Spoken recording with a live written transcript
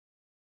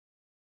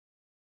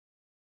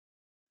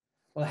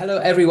Well, hello,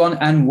 everyone,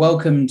 and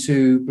welcome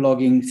to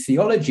Blogging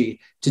Theology.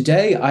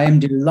 Today, I am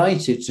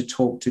delighted to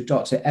talk to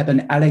Dr.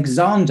 Eben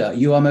Alexander.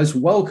 You are most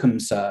welcome,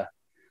 sir.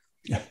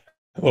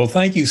 Well,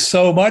 thank you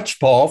so much,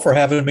 Paul, for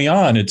having me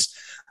on. It's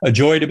a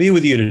joy to be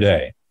with you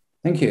today.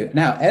 Thank you.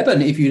 Now,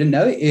 Eben, if you didn't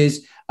know,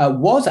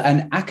 was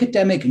an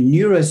academic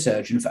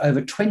neurosurgeon for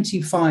over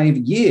 25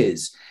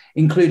 years,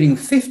 including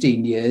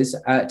 15 years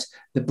at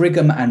the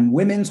Brigham and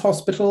Women's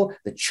Hospital,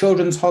 the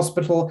Children's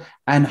Hospital,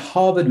 and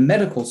Harvard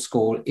Medical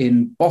School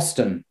in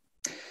Boston.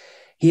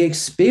 He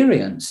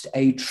experienced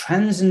a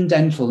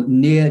transcendental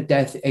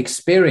near-death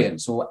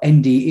experience, or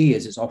NDE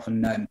as it's often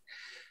known,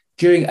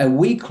 during a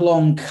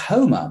week-long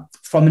coma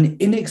from an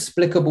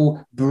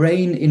inexplicable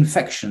brain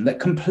infection that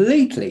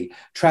completely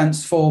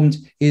transformed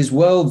his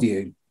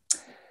worldview.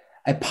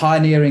 A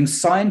pioneering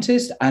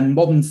scientist and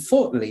modern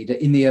thought leader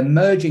in the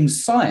emerging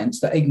science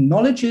that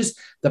acknowledges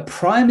the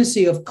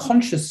primacy of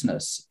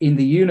consciousness in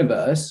the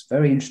universe.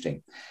 Very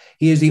interesting.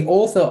 He is the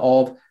author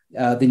of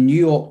the New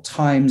York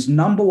Times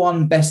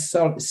 #1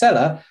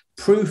 bestseller,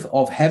 Proof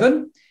of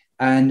Heaven,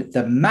 and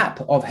The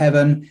Map of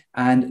Heaven,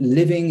 and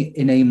Living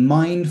in a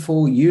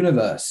Mindful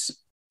Universe.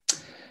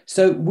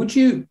 So would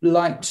you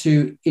like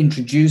to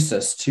introduce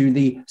us to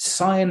the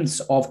science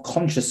of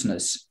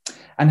consciousness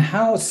and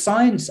how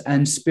science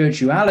and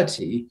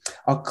spirituality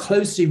are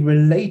closely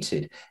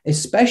related,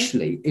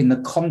 especially in the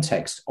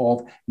context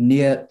of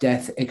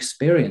near-death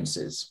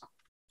experiences?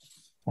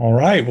 All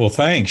right. Well,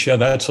 thanks. Yeah,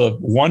 that's a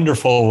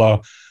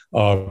wonderful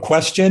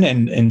question.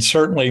 And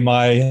certainly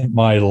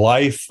my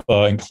life,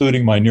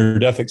 including my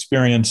near-death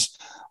experience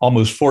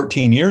almost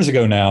 14 years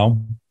ago now,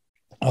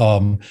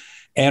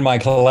 and my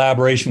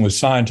collaboration with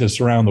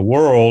scientists around the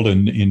world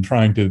in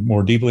trying to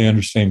more deeply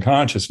understand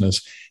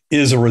consciousness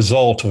is a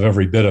result of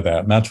every bit of that.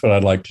 And that's what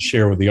I'd like to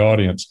share with the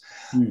audience.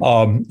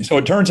 So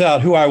it turns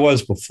out who I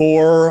was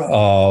before,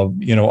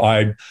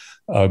 I'd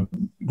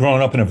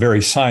grown up in a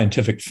very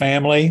scientific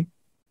family.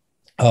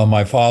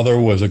 My father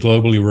was a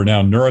globally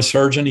renowned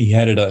neurosurgeon. He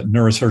headed a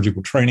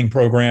neurosurgical training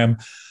program.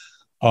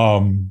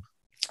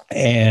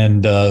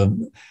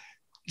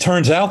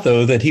 Turns out,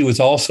 though, that he was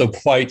also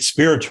quite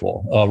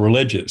spiritual,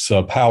 religious.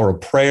 Power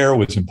of prayer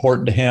was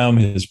important to him.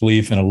 His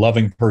belief in a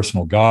loving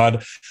personal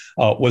God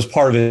was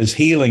part of his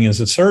healing as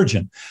a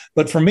surgeon.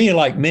 But for me,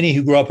 like many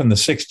who grew up in the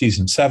 60s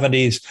and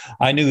 70s,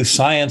 I knew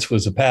science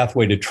was a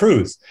pathway to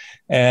truth.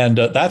 And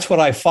that's what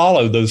I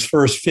followed those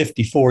first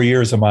 54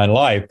 years of my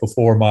life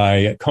before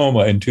my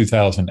coma in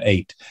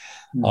 2008.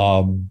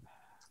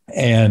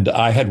 And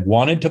I had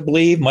wanted to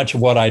believe much of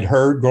what I'd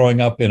heard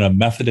growing up in a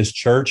Methodist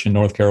church in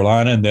North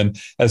Carolina, and then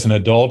as an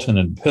adult in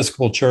an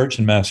Episcopal church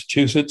in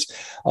Massachusetts,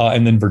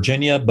 and then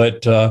Virginia.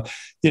 But,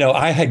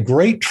 I had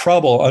great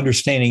trouble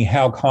understanding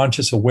how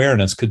conscious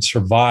awareness could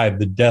survive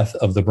the death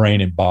of the brain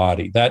and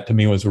body. That to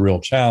me was a real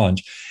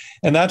challenge.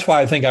 And that's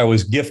why I think I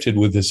was gifted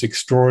with this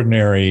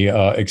extraordinary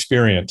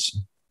experience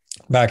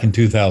back in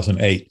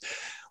 2008.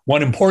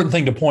 One important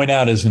thing to point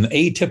out is an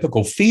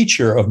atypical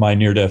feature of my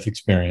near-death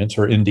experience,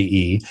 or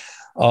NDE,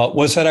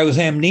 was that I was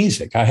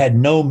amnesic. I had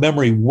no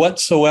memory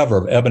whatsoever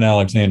of Eben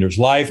Alexander's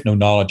life, no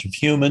knowledge of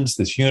humans,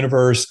 this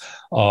universe,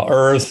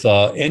 Earth.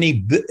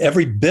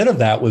 Every bit of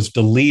that was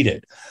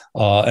deleted,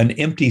 an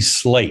empty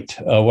slate,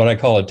 what I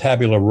call a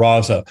tabula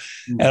rasa.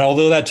 And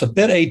although that's a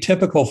bit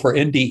atypical for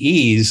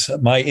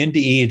NDEs, my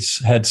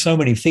NDEs had so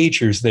many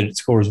features that it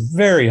scores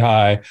very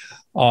high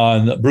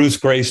on Bruce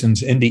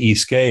Grayson's NDE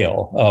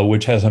scale,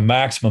 which has a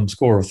maximum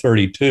score of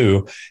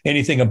 32.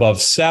 Anything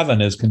above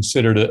 7 is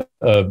considered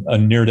a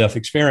near-death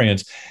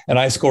experience, and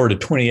I scored a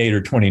 28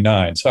 or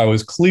 29. So I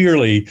was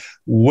clearly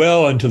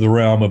well into the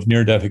realm of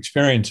near-death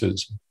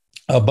experiences.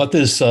 But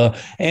this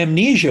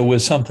amnesia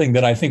was something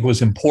that I think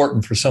was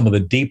important for some of the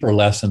deeper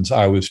lessons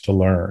I was to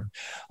learn.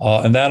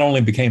 And that only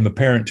became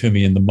apparent to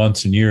me in the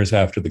months and years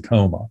after the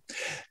coma.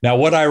 Now,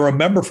 what I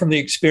remember from the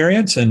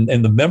experience and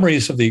the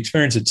memories of the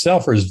experience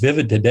itself are as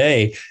vivid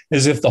today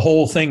as if the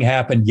whole thing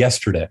happened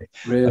yesterday.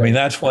 Really? I mean,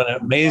 that's one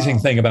amazing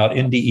thing about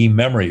NDE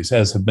memories,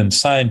 as have been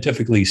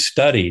scientifically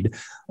studied.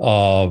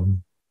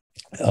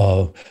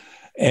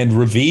 And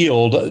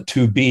revealed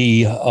to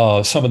be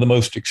some of the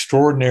most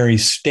extraordinary,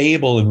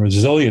 stable, and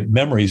resilient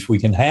memories we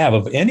can have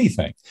of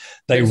anything.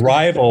 They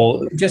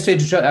rival... Just to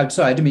interrupt, I'm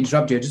sorry, I didn't mean to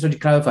interrupt you. I just want to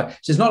clarify.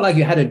 So it's not like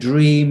you had a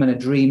dream and a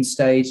dream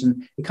state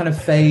and it kind of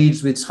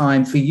fades with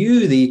time. For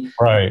you, the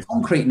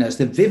concreteness,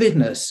 the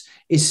vividness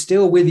is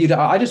still with you.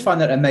 I just find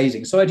that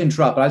amazing. Sorry to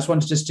interrupt, but I just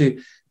wanted to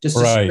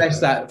stress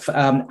that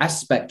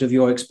aspect of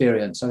your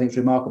experience. I think it's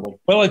remarkable.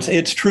 Well,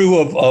 it's true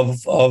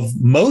of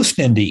most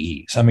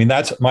NDEs. I mean,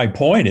 that's my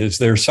point. Is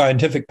there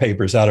scientific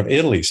papers out of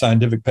Italy,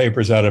 scientific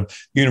papers out of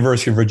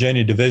University of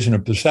Virginia Division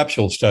of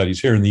Perceptual Studies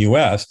here in the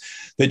U.S.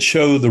 that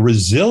show the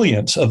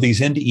resilience of these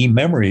NDE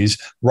memories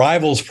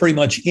rivals pretty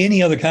much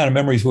any other kind of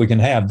memories we can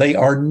have. They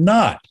are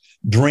not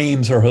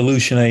dreams or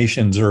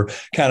hallucinations or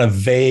kind of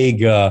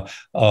vague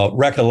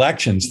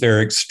recollections.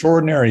 They're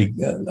extraordinary,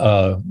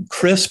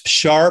 crisp,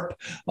 sharp,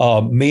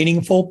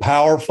 meaningful,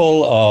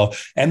 powerful,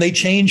 and they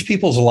change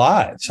people's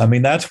lives. I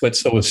mean, that's what's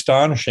so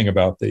astonishing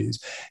about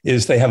these,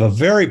 is they have a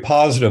very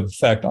positive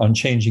effect on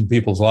changing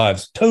people's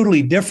lives.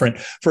 Totally different,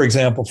 for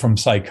example, from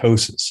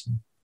psychosis.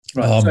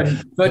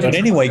 Right. But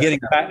anyway, getting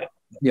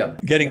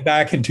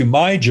back into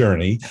my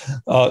journey,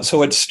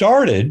 so it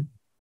started.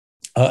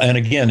 And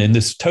again, in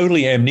this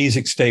totally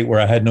amnesic state where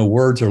I had no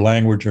words or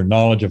language or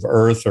knowledge of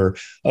earth or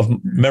of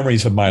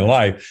memories of my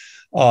life,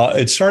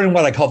 it started in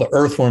what I call the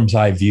earthworm's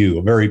eye view,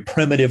 a very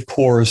primitive,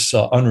 coarse,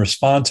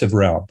 unresponsive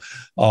realm.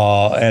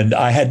 And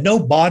I had no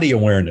body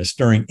awareness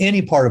during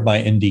any part of my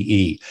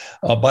NDE,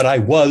 but I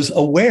was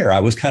aware. I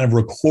was kind of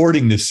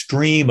recording the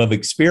stream of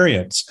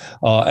experience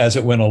as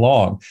it went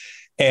along.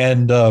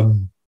 And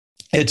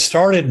it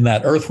started in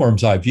that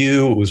earthworm's eye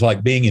view. It was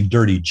like being in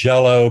dirty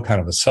jello,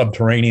 kind of a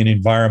subterranean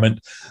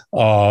environment.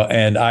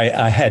 And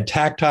I had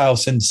tactile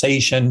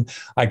sensation.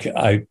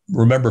 I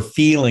remember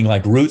feeling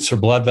like roots or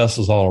blood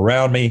vessels all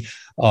around me.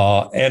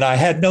 And I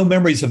had no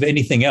memories of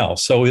anything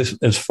else. So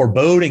as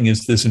foreboding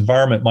as this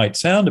environment might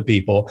sound to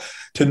people,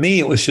 to me,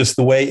 it was just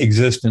the way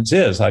existence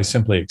is. I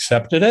simply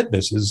accepted it.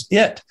 This is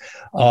it.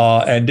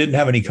 And didn't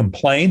have any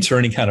complaints or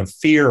any kind of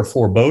fear or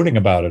foreboding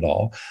about it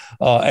all.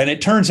 And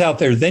it turns out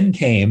there then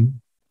came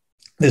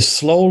this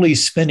slowly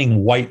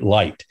spinning white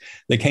light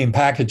that came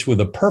packaged with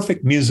a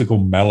perfect musical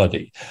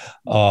melody.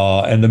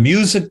 And the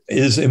music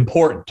is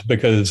important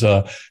because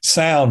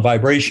sound,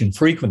 vibration,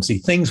 frequency,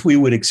 things we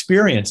would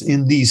experience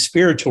in these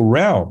spiritual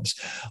realms,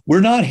 we're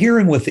not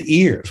hearing with the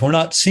ears. We're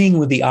not seeing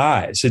with the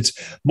eyes. It's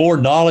more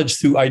knowledge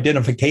through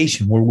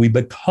identification, where we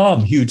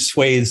become huge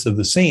swathes of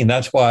the scene.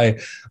 That's why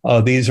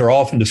these are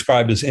often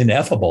described as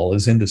ineffable,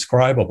 as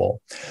indescribable.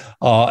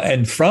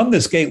 And from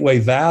this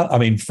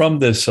from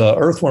this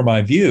earthworm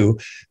eye view,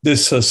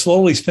 this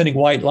slowly spinning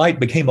white light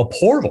became a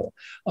portal.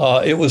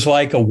 It was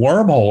like a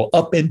wormhole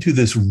up into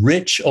this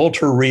rich,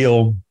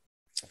 ultra-real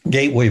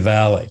Gateway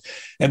Valley.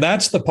 And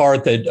that's the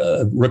part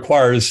that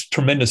requires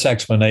tremendous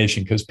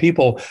explanation, because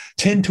people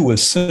tend to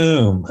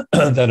assume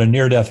that a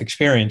near-death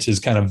experience is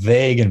kind of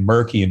vague and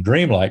murky and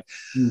dreamlike.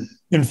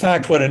 In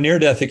fact, what a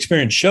near-death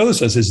experience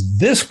shows us is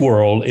this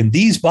world in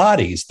these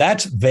bodies,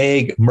 that's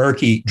vague,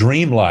 murky,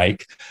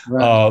 dreamlike,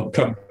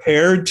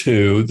 compared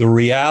to the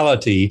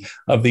reality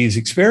of these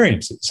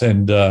experiences.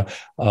 And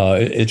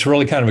it's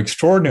really kind of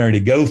extraordinary to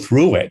go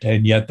through it.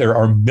 And yet there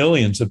are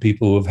millions of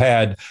people who have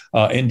had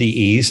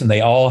NDEs, and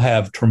they all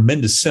have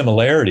tremendous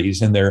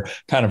similarities in their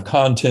kind of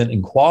content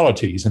and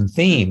qualities and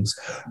themes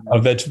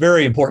that's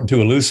very important to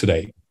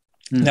elucidate.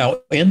 Now,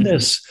 in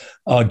this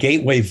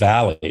Gateway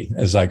Valley,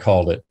 as I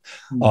called it,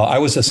 I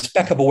was a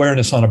speck of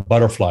awareness on a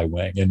butterfly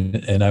wing,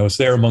 and I was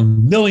there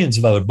among millions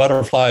of other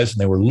butterflies, and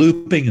they were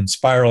looping and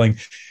spiraling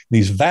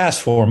these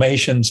vast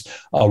formations,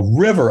 a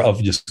river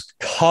of just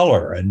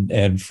color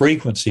and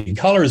frequency. And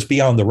color is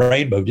beyond the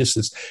rainbow, just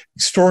this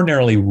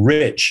extraordinarily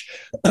rich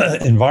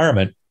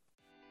environment.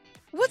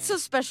 What's so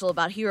special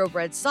about Hero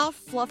Bread's soft,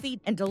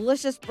 fluffy, and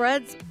delicious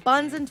breads,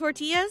 buns, and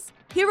tortillas?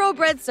 Hero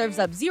Bread serves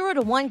up 0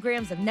 to 1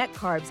 grams of net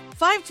carbs,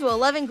 5 to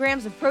 11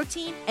 grams of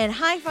protein, and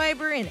high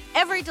fiber in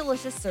every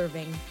delicious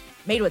serving.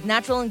 Made with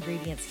natural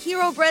ingredients,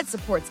 Hero Bread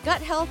supports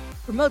gut health,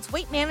 promotes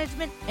weight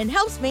management, and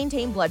helps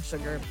maintain blood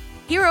sugar.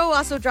 Hero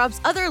also drops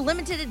other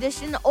limited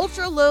edition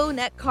ultra-low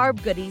net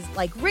carb goodies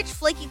like rich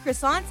flaky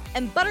croissants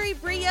and buttery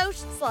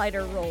brioche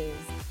slider rolls.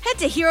 Head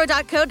to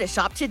hero.co to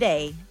shop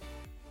today.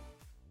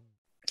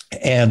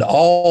 And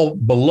all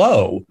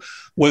below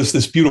was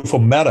this beautiful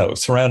meadow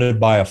surrounded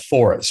by a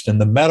forest.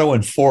 And the meadow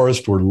and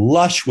forest were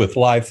lush with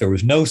life. There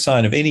was no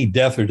sign of any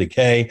death or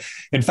decay.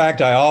 In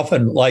fact, I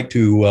often like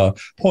to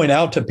point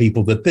out to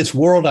people that this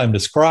world I'm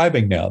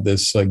describing now,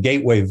 this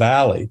Gateway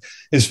Valley,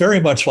 is very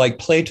much like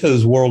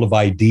Plato's world of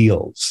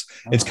ideals.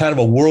 It's kind of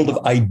a world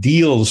of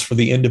ideals for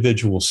the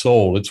individual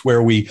soul. It's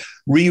where we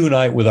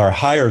reunite with our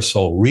higher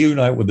soul,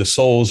 reunite with the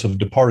souls of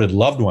departed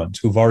loved ones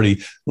who've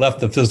already left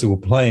the physical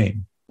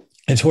plane.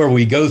 It's where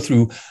we go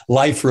through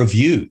life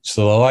reviews.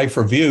 So the life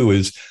review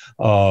is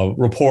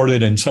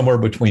reported in somewhere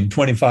between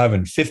 25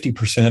 and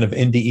 50% of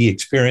NDE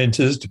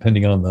experiences,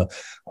 depending on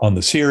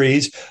the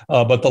series.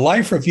 But the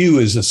life review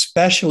is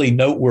especially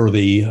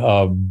noteworthy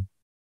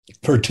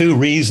for two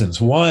reasons.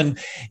 One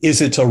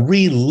is it's a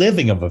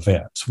reliving of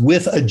events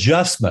with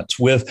adjustments,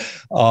 with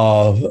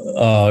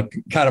kind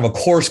of a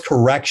course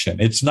correction.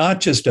 It's not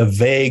just a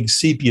vague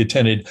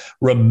sepia-tinted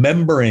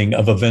remembering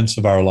of events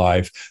of our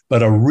life,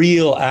 but a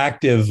real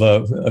active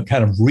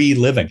kind of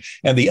reliving.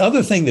 And the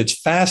other thing that's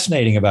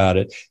fascinating about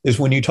it is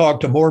when you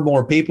talk to more and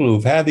more people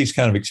who've had these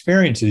kind of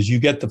experiences, you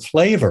get the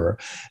flavor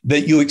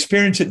that you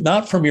experience it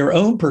not from your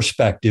own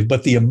perspective,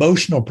 but the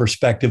emotional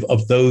perspective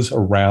of those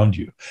around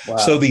you. Wow.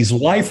 So these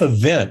life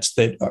events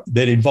that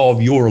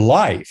involve your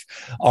life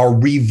are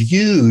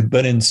reviewed,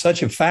 but in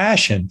such a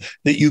fashion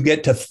that you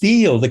get to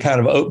feel the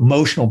kind of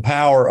emotional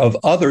power of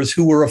others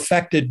who were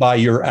affected by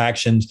your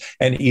actions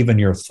and even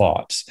your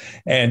thoughts.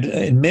 And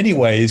in many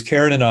ways,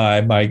 Karen and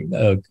I, my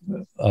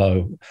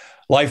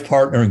life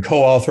partner and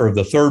co-author of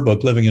the third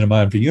book, Living in a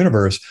Mindful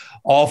Universe,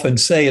 often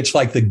say it's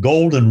like the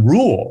golden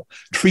rule: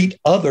 treat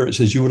others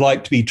as you would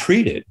like to be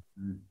treated,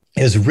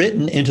 is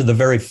written into the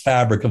very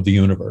fabric of the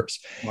universe.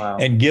 Wow.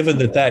 And given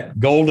that that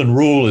golden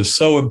rule is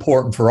so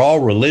important for all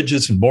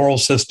religious and moral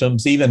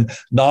systems, even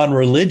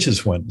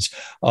non-religious ones,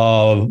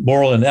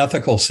 moral and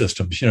ethical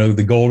systems,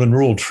 the golden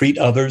rule: treat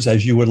others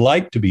as you would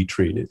like to be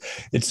treated.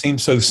 It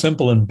seems so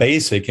simple and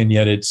basic, and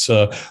yet it's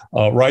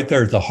right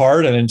there at the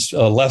heart, and it's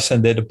a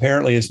lesson that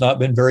apparently has not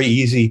been very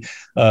easy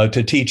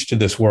to teach to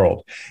this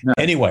world. No.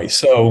 Anyway,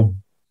 so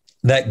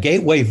that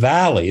Gateway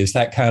Valley is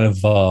that kind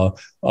of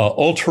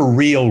ultra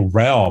real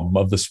realm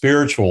of the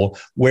spiritual,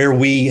 where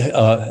we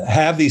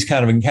have these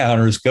kind of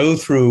encounters, go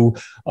through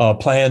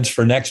plans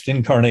for next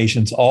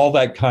incarnations, all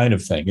that kind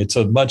of thing. It's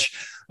a much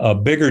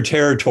bigger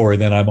territory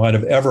than I might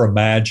have ever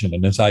imagined.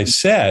 And as I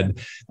said,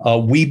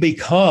 we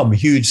become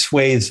huge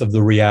swathes of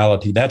the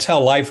reality. That's how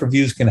life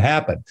reviews can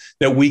happen,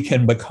 that we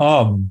can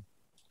become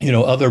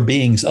other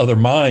beings, other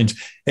minds,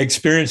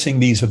 experiencing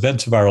these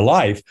events of our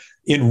life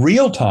in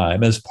real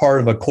time as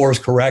part of a course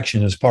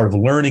correction, as part of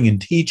learning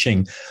and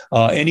teaching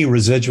any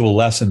residual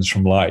lessons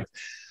from life.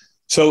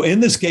 So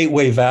in this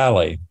Gateway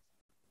Valley,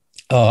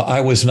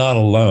 I was not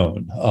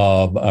alone.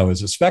 I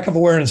was a speck of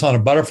awareness on a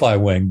butterfly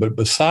wing, but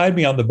beside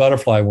me on the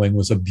butterfly wing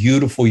was a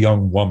beautiful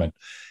young woman.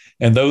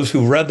 And those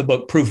who read the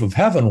book Proof of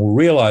Heaven will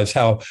realize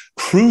how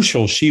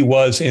crucial she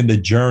was in the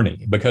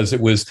journey, because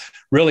it was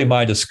really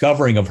my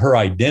discovering of her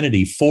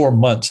identity 4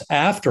 months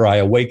after I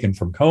awakened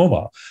from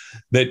coma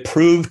that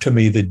proved to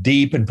me the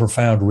deep and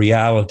profound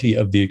reality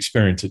of the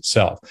experience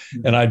itself.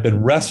 And I'd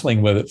been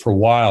wrestling with it for a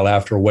while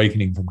after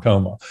awakening from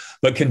coma.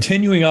 But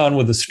continuing on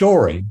with the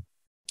story,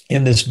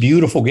 in this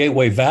beautiful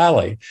Gateway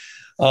Valley,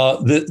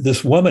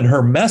 this woman,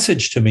 her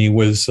message to me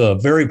was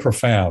very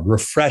profound,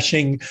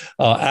 refreshing,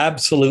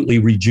 absolutely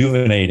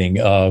rejuvenating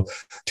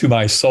to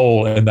my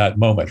soul in that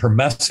moment. Her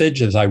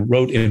message, as I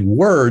wrote in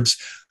words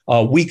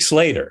weeks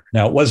later.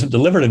 Now, it wasn't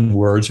delivered in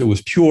words. It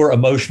was pure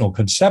emotional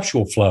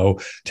conceptual flow,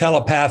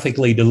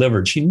 telepathically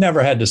delivered. She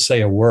never had to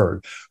say a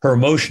word. Her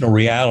emotional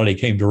reality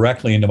came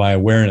directly into my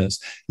awareness.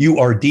 You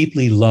are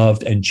deeply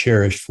loved and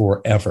cherished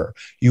forever.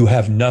 You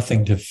have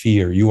nothing to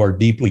fear. You are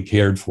deeply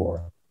cared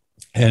for.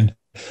 And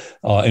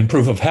in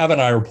Proof of Heaven,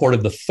 I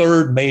reported the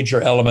third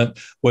major element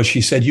was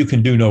she said, you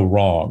can do no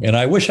wrong. And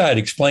I wish I had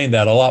explained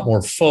that a lot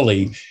more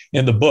fully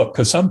in the book,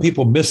 because some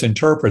people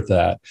misinterpret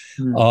that.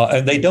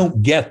 And they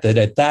don't get that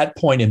at that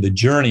point in the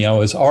journey, I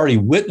was already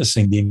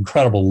witnessing the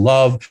incredible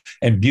love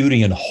and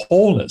beauty and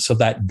wholeness of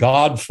that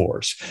God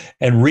force,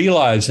 and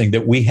realizing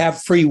that we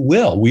have free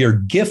will. We are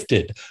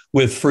gifted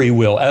with free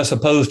will, as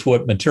opposed to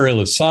what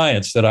materialist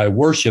science that I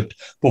worshiped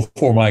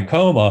before my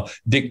coma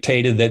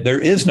dictated, that there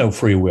is no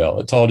free will.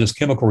 It's all just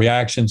chemical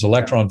reactions,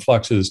 electron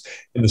fluxes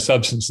in the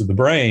substance of the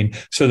brain.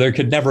 So there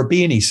could never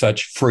be any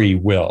such free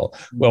will.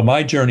 Well,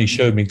 my journey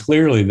showed me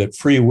clearly that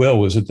free will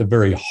was at the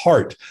very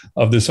heart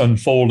of this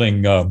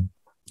unfolding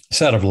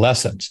set of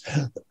lessons.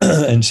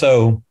 And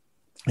so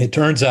it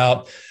turns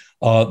out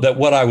that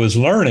what I was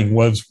learning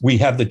was we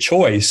have the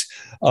choice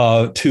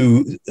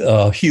to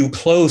hew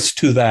close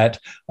to that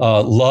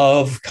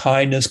love,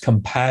 kindness,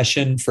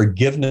 compassion,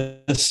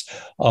 forgiveness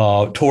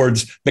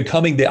towards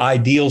becoming the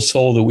ideal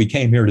soul that we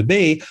came here to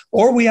be,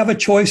 or we have a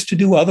choice to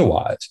do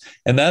otherwise.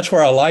 And that's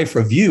where our life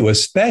review,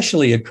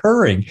 especially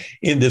occurring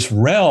in this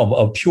realm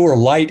of pure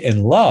light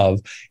and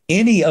love,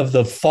 any of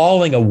the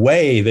falling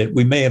away that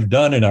we may have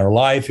done in our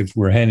life, if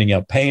we're handing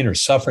out pain or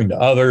suffering to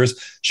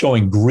others,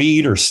 showing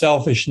greed or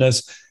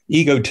selfishness,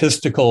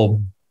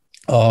 egotistical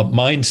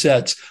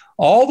mindsets,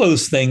 all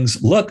those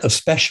things look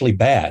especially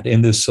bad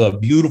in this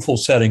beautiful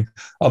setting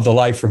of the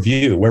life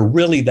review, where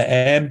really the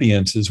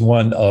ambience is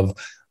one of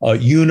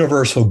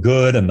universal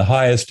good and the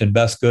highest and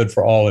best good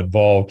for all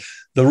involved.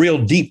 The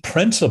real deep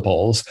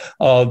principles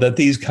that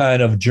these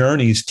kind of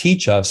journeys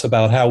teach us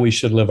about how we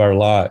should live our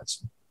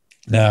lives.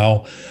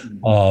 Now,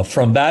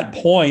 from that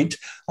point,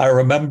 I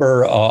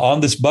remember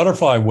on this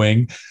butterfly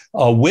wing,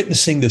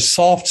 witnessing the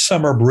soft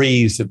summer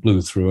breeze that blew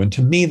through. And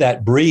to me,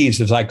 that breeze,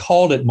 as I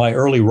called it in my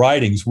early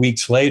writings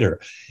weeks later,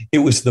 it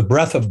was the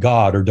breath of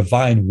God or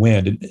divine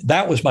wind. And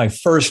that was my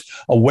first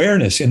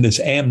awareness in this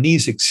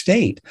amnesic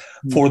state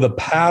for the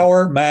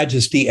power,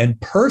 majesty, and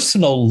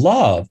personal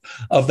love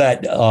of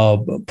that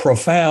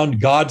profound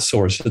God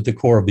source at the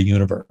core of the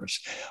universe.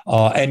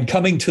 And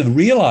coming to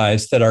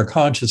realize that our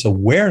conscious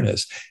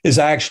awareness is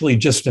actually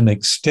just an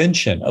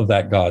extension of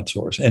that God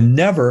source and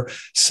never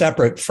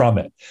separate from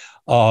it.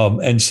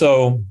 And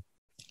so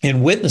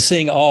in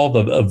witnessing all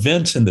the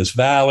events in this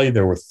valley,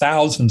 there were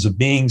thousands of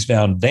beings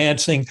down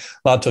dancing,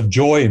 lots of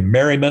joy and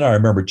merriment. I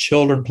remember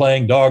children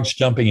playing, dogs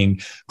jumping,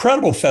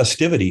 incredible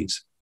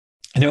festivities.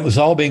 And it was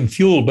all being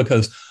fueled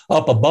because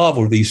up above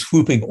were these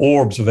swooping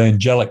orbs of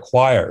angelic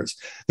choirs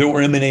that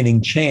were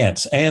emanating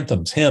chants,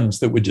 anthems, hymns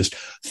that would just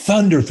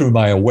thunder through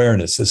my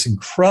awareness, this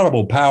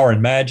incredible power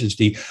and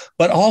majesty,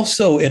 but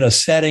also in a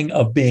setting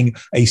of being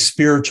a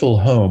spiritual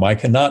home. I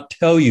cannot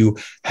tell you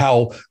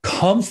how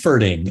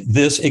comforting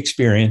this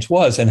experience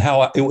was and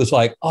how it was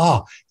like,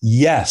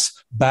 yes,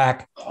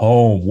 back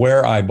home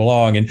where I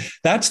belong. And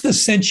that's the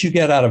sense you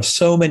get out of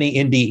so many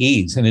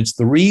NDEs. And it's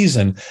the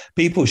reason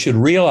people should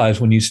realize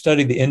when you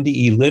study the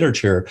NDE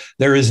literature,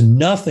 there is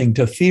nothing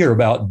to fear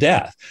about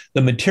death.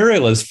 The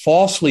materialist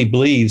falsely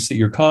believes that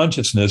your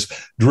consciousness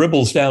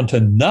dribbles down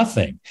to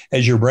nothing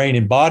as your brain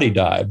and body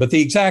die. But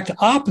the exact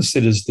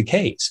opposite is the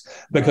case,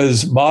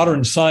 because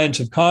modern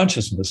science of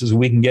consciousness, as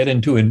we can get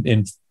into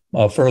in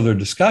further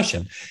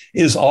discussion,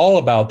 is all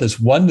about this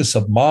oneness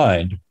of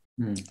mind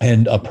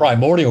and a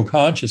primordial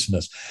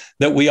consciousness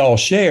that we all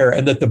share,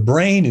 and that the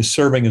brain is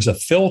serving as a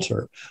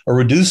filter, a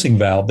reducing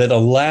valve that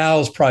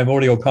allows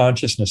primordial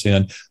consciousness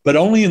in, but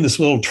only in this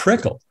little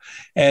trickle.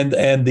 And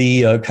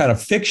the kind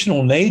of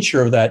fictional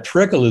nature of that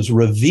trickle is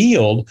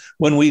revealed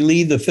when we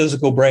leave the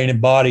physical brain and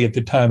body at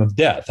the time of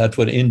death. That's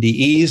what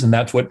NDEs, and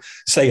that's what,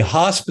 say,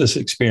 hospice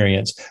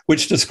experience,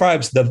 which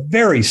describes the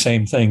very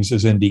same things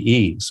as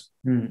NDEs.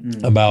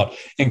 About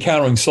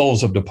encountering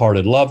souls of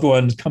departed loved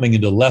ones, coming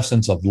into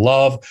lessons of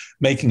love,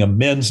 making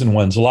amends in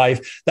one's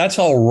life. That's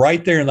all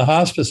right there in the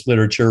hospice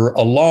literature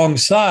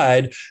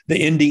alongside the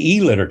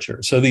NDE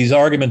literature. So these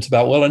arguments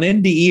about, well, an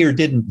NDEer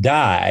didn't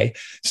die,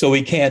 so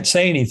we can't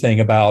say anything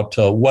about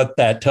what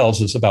that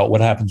tells us about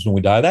what happens when we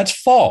die. That's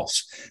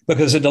false,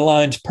 because it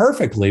aligns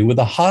perfectly with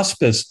the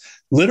hospice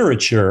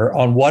literature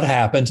on what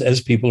happens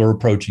as people are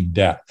approaching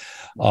death.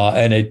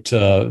 And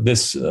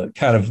this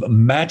kind of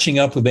matching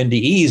up with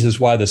NDEs is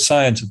why the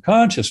science of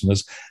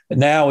consciousness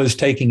now is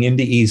taking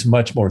NDEs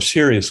much more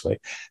seriously.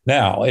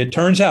 Now, it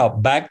turns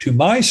out, back to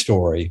my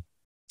story,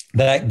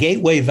 that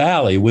Gateway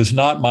Valley was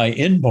not my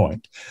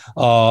endpoint.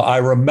 I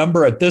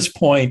remember at this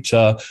point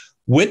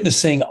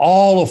witnessing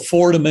all of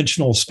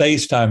four-dimensional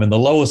space-time in the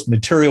lowest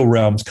material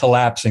realms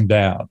collapsing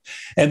down.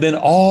 And then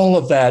all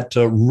of that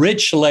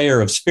rich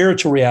layer of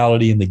spiritual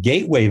reality in the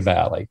Gateway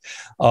Valley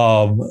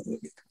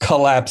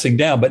collapsing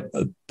down. But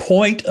the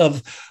point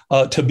of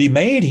to be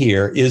made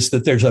here is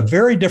that there's a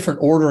very different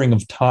ordering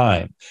of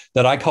time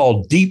that I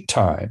call deep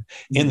time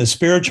in the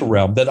spiritual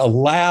realm that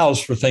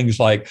allows for things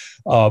like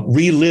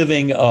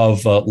reliving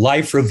of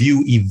life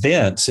review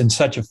events in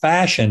such a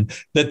fashion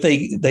that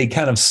they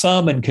kind of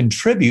sum and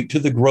contribute to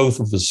the growth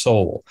of the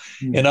soul.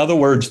 In other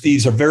words,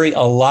 these are very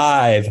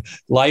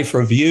alive life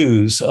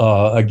reviews,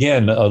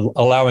 again,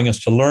 allowing us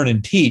to learn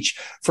and teach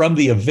from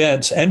the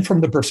events and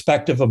from the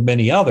perspective of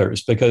many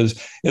others,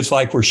 because it's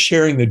like we're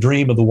sharing the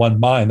dream of the one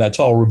mind. That's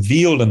all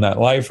revealed in that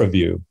life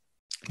review.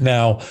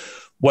 Now,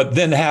 what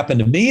then happened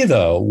to me,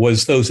 though,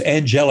 was those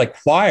angelic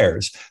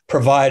choirs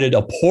provided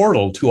a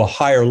portal to a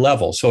higher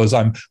level. So as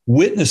I'm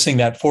witnessing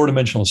that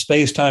four-dimensional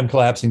space-time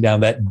collapsing down,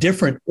 that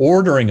different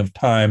ordering of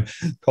time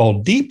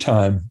called deep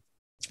time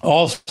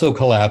also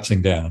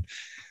collapsing down.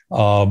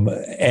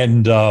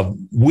 And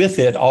with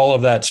it, all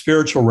of that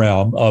spiritual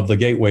realm of the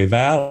Gateway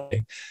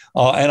Valley.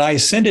 And I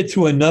ascended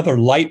through another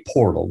light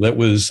portal that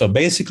was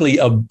basically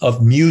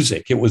of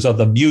music. It was of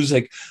the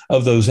music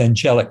of those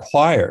angelic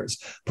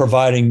choirs,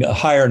 providing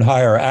higher and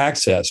higher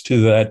access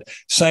to that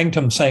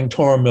sanctum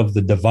sanctorum of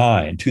the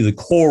divine, to the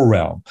core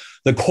realm.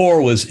 The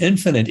core was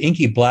infinite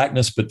inky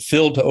blackness, but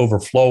filled to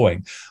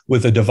overflowing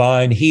with a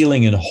divine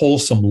healing and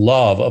wholesome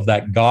love of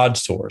that God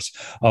source,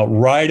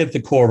 right at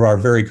the core of our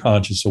very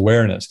conscious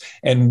awareness.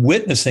 And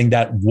witnessing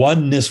that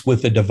oneness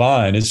with the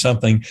divine is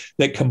something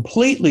that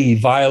completely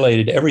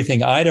violated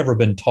everything I'd ever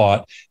been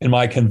taught in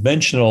my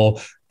conventional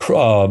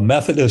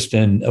Methodist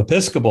and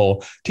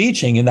Episcopal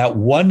teaching, and that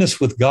oneness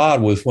with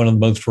God was one of the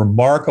most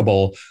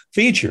remarkable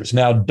features.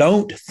 Now,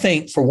 don't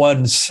think for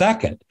 1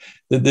 second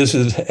that this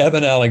is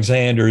Eben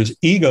Alexander's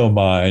ego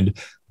mind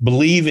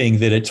believing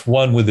that it's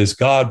one with his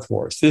God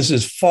force. This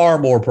is far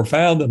more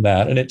profound than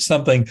that. And it's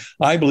something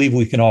I believe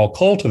we can all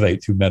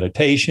cultivate through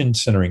meditation,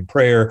 centering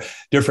prayer,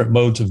 different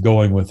modes of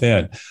going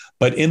within.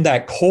 But in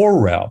that core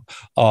realm,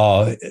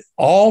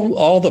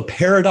 all the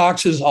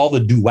paradoxes, all the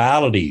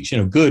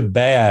dualities, good,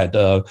 bad,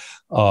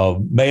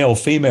 male,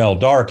 female,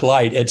 dark,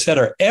 light, et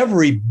cetera,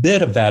 every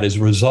bit of that is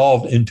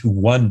resolved into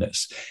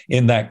oneness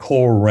in that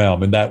core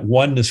realm, and that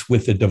oneness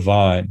with the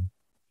divine.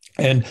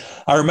 And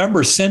I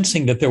remember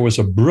sensing that there was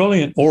a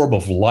brilliant orb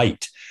of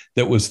light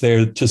that was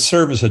there to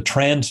serve as a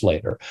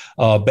translator.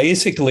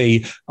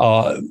 Basically,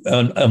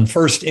 on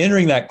first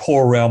entering that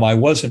core realm, I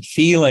wasn't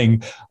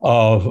feeling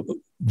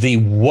the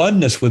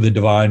oneness with the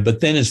divine, but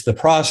then as the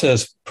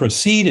process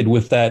proceeded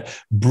with that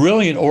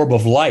brilliant orb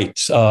of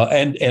lights,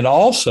 and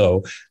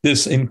also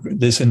this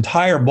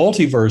entire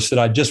multiverse that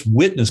I just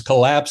witnessed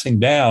collapsing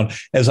down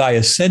as I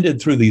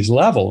ascended through these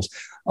levels,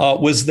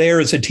 was there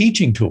as a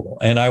teaching tool.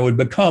 And I would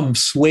become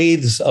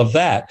swathes of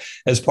that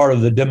as part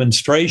of the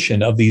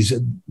demonstration of these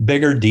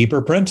bigger,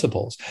 deeper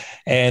principles.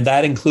 And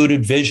that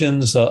included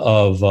visions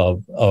of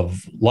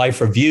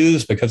life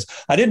reviews, because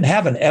I didn't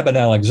have an Eben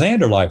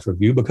Alexander life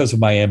review because of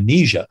my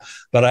amnesia,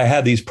 but I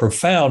had these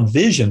profound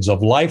visions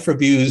of life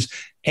reviews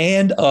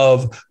and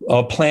of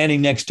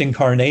planning next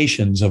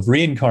incarnations, of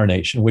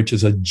reincarnation, which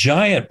is a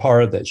giant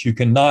part of this. You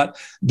cannot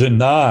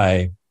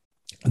deny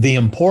the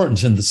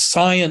importance in the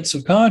science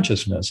of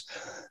consciousness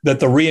that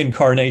the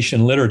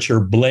reincarnation literature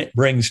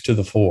brings to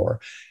the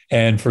fore.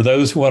 And for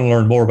those who want to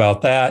learn more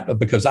about that,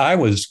 because I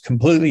was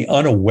completely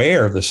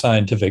unaware of the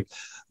scientific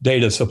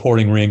data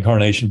supporting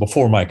reincarnation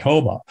before my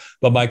coma,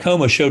 but my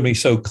coma showed me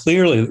so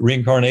clearly that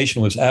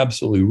reincarnation was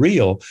absolutely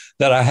real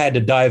that I had to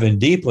dive in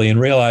deeply and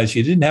realize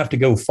you didn't have to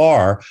go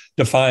far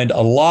to find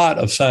a lot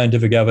of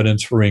scientific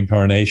evidence for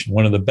reincarnation.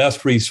 One of the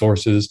best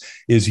resources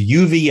is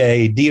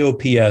uvadops.org.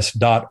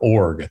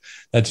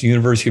 That's the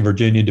University of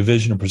Virginia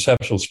Division of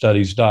Perceptual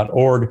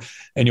Studies.org.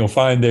 And you'll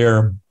find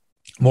there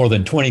more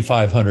than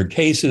 2,500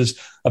 cases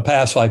of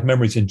past life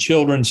memories in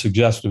children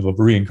suggestive of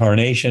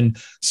reincarnation,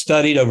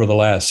 studied over the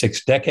last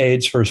 6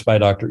 decades, first by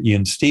Dr.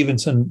 Ian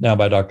Stevenson, now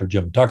by Dr.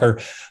 Jim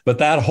Tucker. But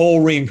that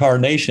whole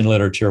reincarnation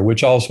literature,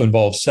 which also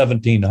involves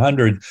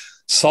 1,700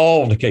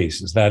 solved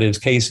cases, that is,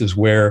 cases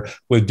where,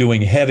 with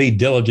doing heavy,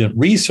 diligent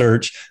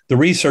research, the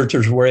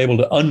researchers were able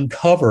to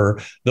uncover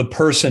the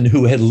person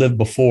who had lived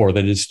before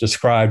that is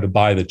described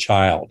by the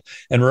child.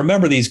 And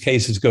remember, these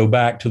cases go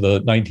back to the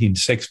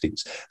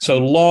 1960s. So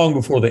long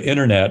before the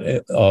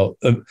internet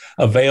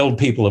availed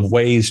people of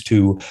ways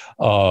to,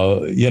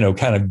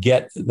 kind of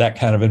get that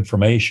kind of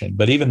information.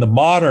 But even the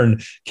modern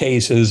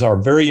cases are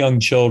very young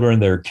children.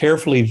 They're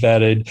carefully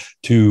vetted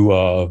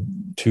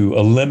to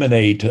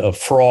eliminate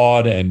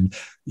fraud and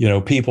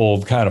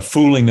people kind of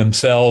fooling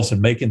themselves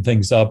and making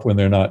things up when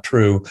they're not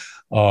true.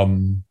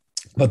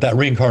 But that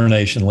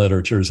reincarnation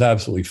literature is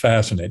absolutely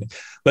fascinating.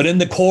 But in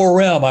the core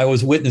realm, I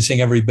was witnessing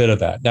every bit of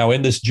that. Now,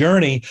 in this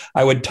journey,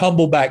 I would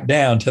tumble back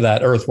down to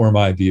that earthworm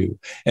eye view.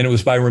 And it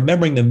was by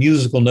remembering the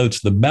musical notes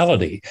of the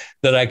melody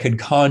that I could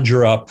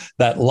conjure up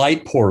that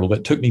light portal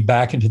that took me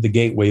back into the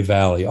Gateway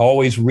Valley,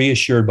 always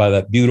reassured by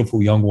that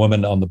beautiful young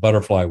woman on the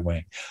butterfly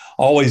wing,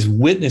 always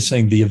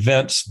witnessing the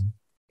events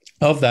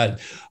of that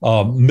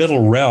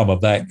middle realm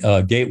of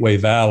that Gateway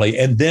Valley,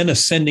 and then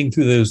ascending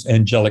through those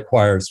angelic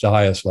choirs to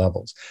highest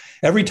levels.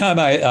 Every time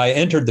I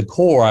entered the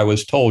core, I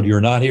was told,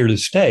 you're not here to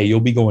stay, you'll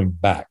be going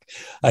back.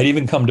 I'd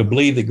even come to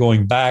believe that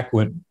going back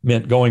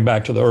meant going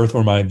back to the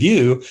earthworm eye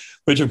view,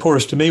 which of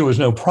course to me was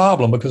no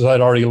problem, because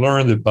I'd already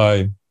learned that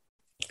by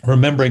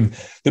remembering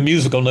the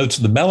musical notes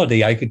of the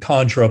melody, I could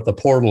conjure up the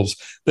portals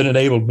that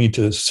enabled me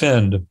to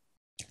ascend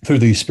through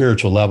these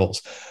spiritual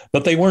levels.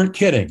 But they weren't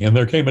kidding. And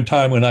there came a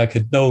time when I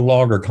could no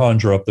longer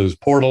conjure up those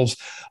portals.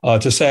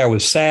 To say I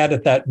was sad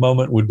at that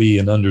moment would be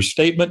an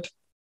understatement.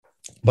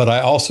 But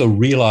I also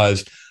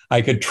realized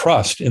I could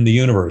trust in the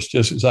universe,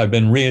 just as I've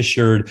been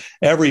reassured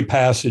every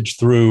passage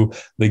through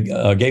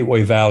the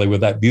Gateway Valley with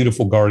that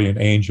beautiful guardian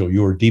angel.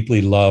 You are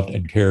deeply loved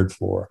and cared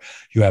for.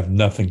 You have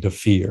nothing to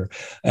fear.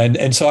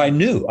 And so I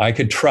knew I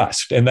could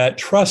trust. And that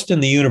trust in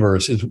the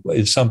universe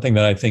is something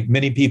that I think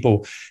many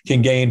people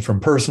can gain from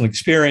personal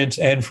experience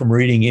and from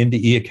reading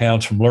NDE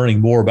accounts, from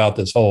learning more about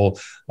this whole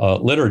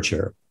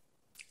literature.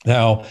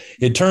 Now,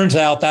 it turns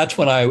out that's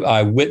when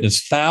I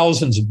witnessed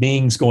thousands of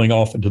beings going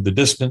off into the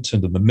distance,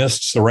 into the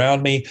mists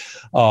around me,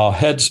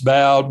 heads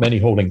bowed, many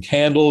holding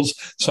candles,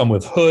 some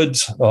with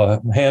hoods,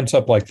 hands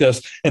up like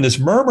this. And this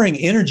murmuring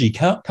energy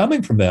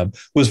coming from them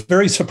was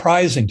very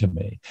surprising to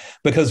me,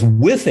 because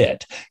with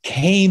it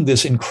came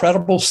this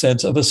incredible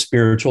sense of a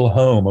spiritual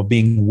home, of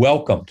being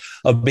welcomed,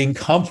 of being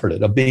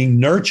comforted, of being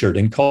nurtured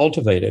and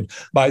cultivated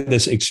by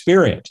this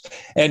experience.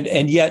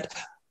 And yet,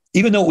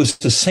 even though it was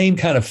the same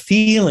kind of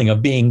feeling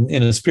of being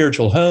in a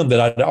spiritual home that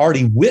I'd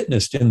already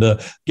witnessed in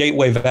the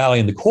Gateway Valley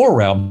and the core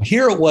realm,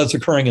 here it was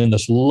occurring in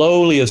this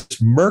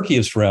lowliest,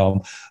 murkiest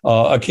realm,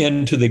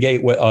 akin to the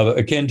gateway,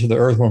 akin to the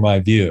earthworm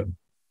eye view.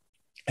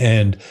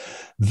 And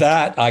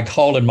that I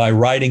called in my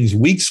writings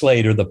weeks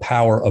later the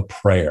power of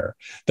prayer,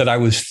 that I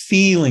was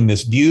feeling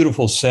this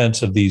beautiful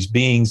sense of these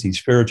beings, these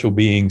spiritual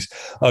beings,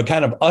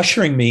 kind of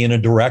ushering me in a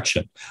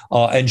direction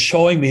and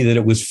showing me that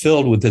it was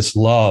filled with this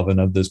love and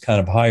of this kind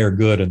of higher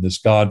good and this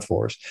God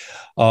force.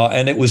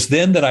 And it was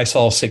then that I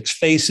saw 6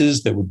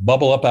 faces that would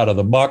bubble up out of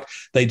the muck.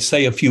 They'd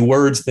say a few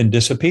words, then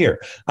disappear.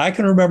 I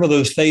can remember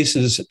those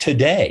faces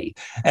today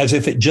as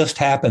if it just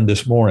happened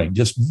this morning,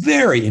 just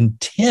very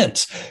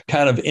intense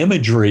kind of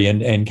imagery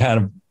and kind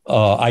of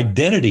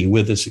identity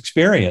with this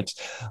experience.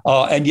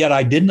 And yet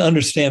I didn't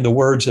understand the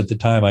words at the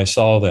time I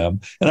saw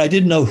them. And I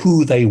didn't know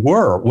who they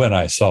were when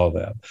I saw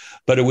them.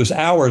 But it was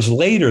hours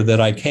later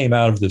that I came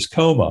out of this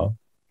coma.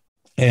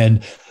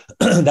 And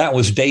that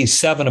was day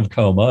 7 of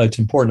coma. It's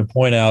important to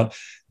point out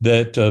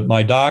that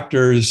my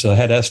doctors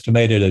had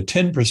estimated a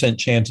 10%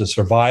 chance of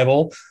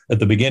survival at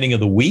the beginning of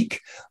the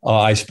week.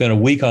 I spent a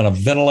week on a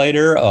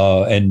ventilator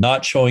and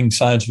not showing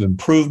signs of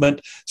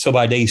improvement. So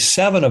by day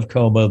 7 of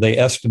coma, they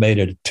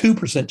estimated a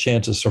 2%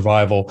 chance of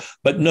survival,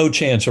 but no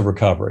chance of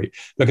recovery.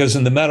 Because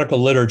in the medical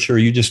literature,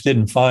 you just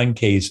didn't find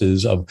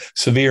cases of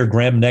severe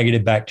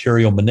gram-negative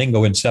bacterial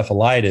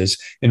meningoencephalitis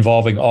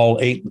involving all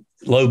 8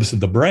 lobes of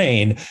the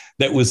brain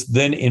that was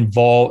then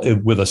involved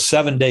with a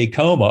 7-day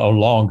coma or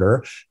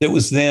longer that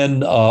was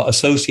then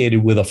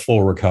associated with a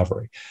full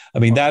recovery. I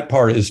mean, that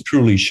part is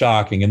truly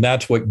shocking. And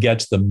that's what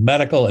gets the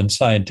medical and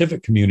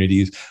scientific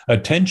community's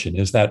attention,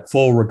 is that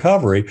full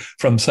recovery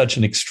from such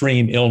an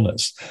extreme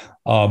illness.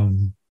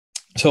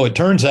 So it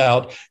turns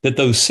out that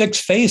those 6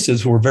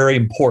 phases were very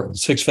important.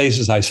 6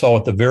 phases I saw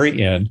at the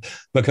very end,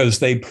 because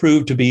they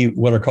proved to be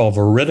what are called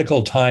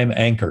veridical time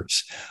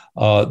anchors.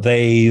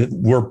 They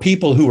were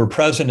people who were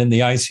present in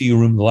the ICU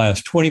room the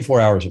last 24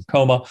 hours of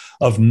coma.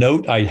 Of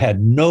note, I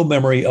had no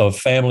memory of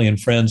family and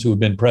friends who had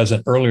been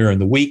present earlier in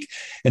the week.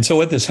 And so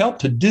what this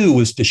helped to do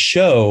was to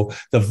show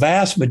the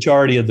vast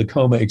majority of the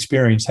coma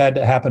experience had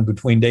to happen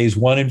between days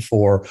 1 and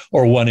 4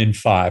 or 1 and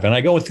 5. And I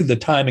go through the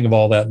timing of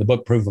all that in the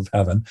book, Proof of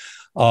Heaven.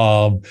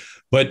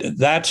 But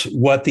that's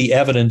what the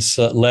evidence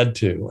led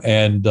to.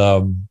 And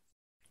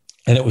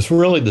it was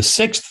really the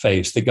 6th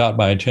phase that got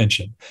my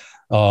attention.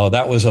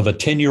 That was of a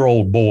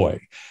 10-year-old boy.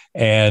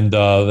 And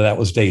that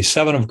was day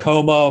 7 of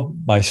coma.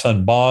 My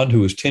son Bond, who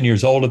was 10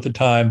 years old at the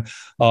time,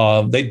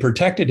 they'd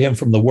protected him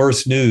from the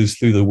worst news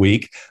through the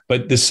week.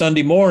 But this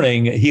Sunday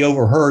morning, he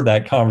overheard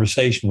that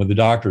conversation with the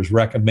doctors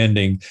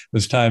recommending it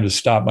was time to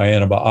stop my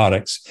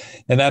antibiotics.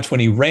 And that's when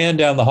he ran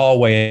down the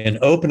hallway and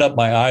opened up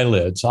my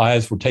eyelids.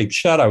 Eyes were taped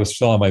shut. I was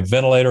still on my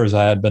ventilator, as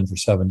I had been for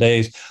 7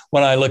 days.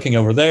 One eye looking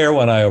over there,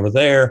 one eye over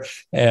there,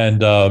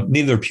 and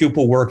neither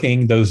pupil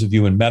working. Those of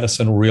you in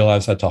medicine will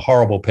realize that's a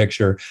horrible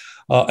picture.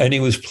 And he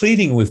was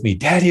pleading with me,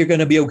 Daddy, you're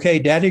going to be okay.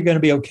 Daddy, you're going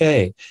to be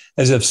okay.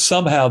 As if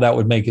somehow that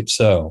would make it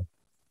so.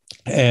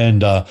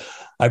 And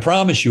I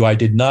promise you, I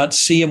did not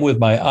see him with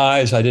my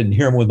eyes. I didn't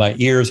hear him with my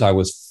ears. I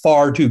was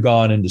far too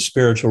gone into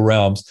spiritual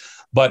realms.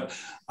 But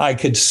I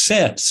could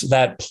sense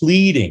that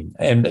pleading.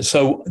 And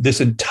so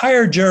this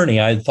entire journey,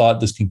 I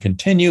thought, this can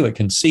continue, it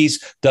can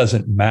cease,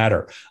 doesn't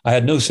matter. I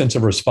had no sense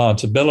of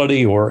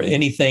responsibility or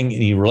anything,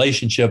 any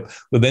relationship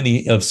with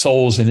any of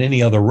souls in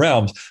any other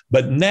realms.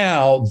 But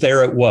now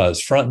there it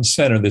was, front and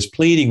center, this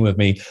pleading with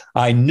me.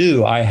 I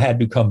knew I had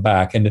to come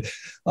back. And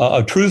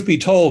truth be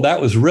told,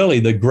 that was really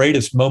the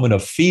greatest moment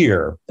of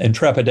fear and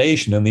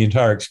trepidation in the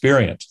entire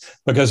experience,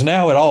 because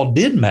now it all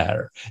did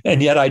matter.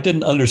 And yet I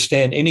didn't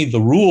understand any of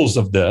the rules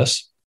of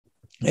this.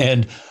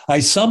 And I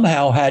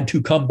somehow had to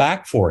come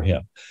back for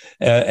him.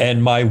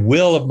 And my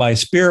will of my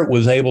spirit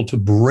was able to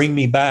bring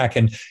me back.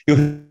 And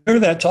you hear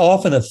that's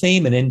often a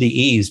theme in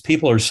NDEs.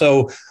 People are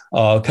so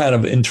kind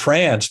of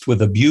entranced with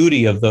the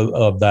beauty of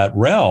that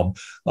realm.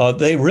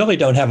 They really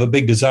don't have a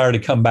big desire to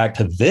come back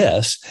to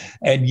this.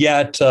 And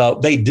yet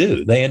they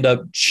do. They end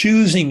up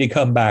choosing to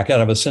come back out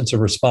of a sense of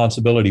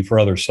responsibility for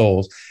other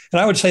souls. And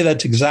I would say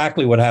that's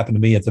exactly what happened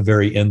to me at the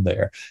very end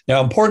there.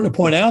 Now, important to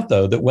point out,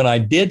 though, that when I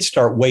did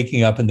start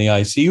waking up in the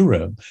ICU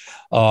room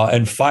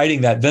and fighting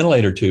that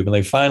ventilator tube, and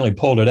they finally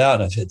pulled it out,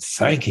 and I said,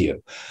 thank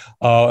you.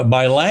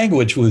 My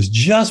language was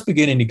just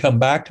beginning to come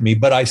back to me,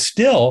 but I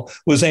still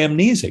was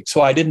amnesic.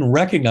 So I didn't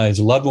recognize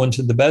loved ones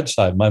at the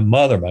bedside, my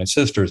mother, my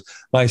sisters,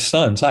 my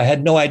sons. I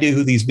had no idea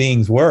who these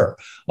beings were,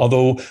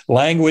 although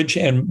language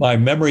and my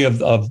memory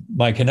of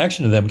my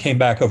connection to them came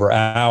back over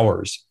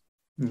hours.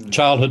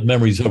 Childhood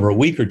memories over a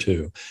week or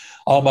two.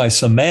 All my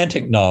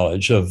semantic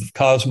knowledge of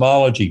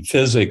cosmology,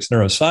 physics,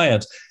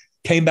 neuroscience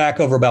came back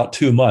over about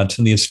 2 months.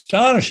 And the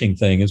astonishing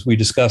thing, as we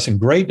discuss in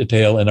great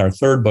detail in our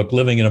 3rd book,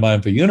 Living in a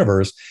Mindful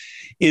Universe,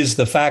 is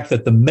the fact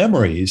that the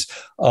memories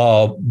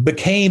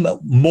became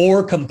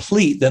more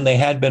complete than they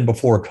had been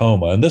before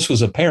coma. And this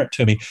was apparent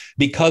to me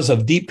because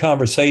of deep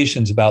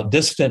conversations about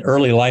distant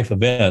early life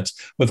events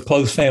with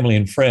close family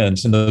and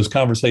friends. And those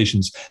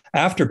conversations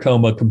after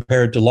coma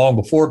compared to long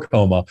before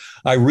coma,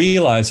 I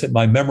realized that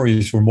my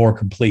memories were more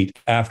complete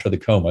after the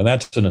coma. And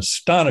that's an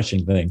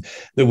astonishing thing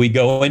that we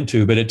go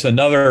into, but it's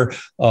another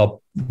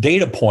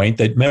data point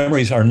that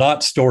memories are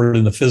not stored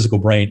in the physical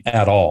brain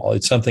at all.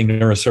 It's something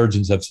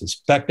neurosurgeons have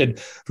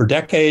suspected for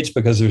decades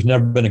because there's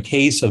never been a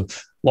case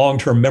of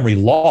long-term memory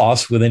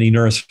loss with any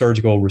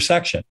neurosurgical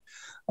resection.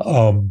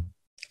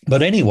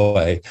 But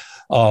anyway,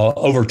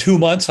 over 2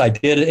 months, I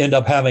did end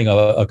up having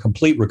a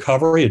complete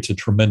recovery. It's a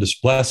tremendous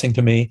blessing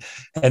to me.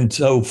 And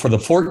so for the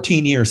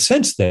 14 years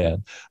since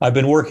then, I've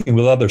been working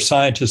with other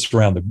scientists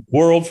around the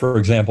world. For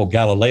example,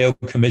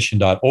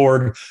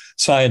 GalileoCommission.org,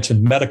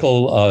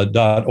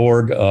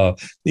 scienceandmedical.org,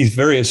 these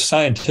various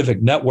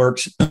scientific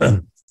networks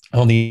on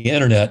the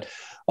internet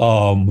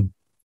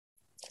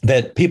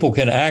that people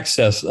can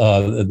access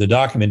the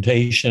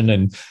documentation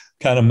and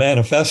kind of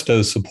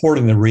manifestos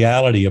supporting the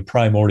reality of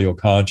primordial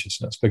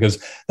consciousness,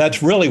 because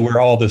that's really where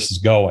all this is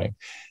going.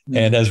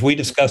 And as we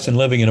discussed in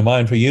Living in a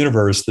Mindful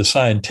Universe, the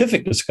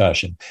scientific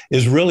discussion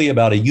is really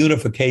about a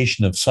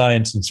unification of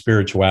science and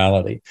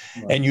spirituality.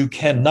 Right. And you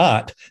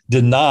cannot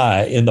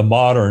deny in the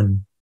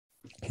modern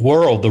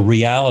world the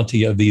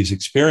reality of these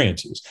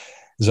experiences.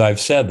 As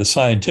I've said, the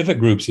scientific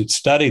groups that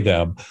study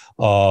them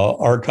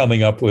are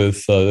coming up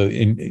with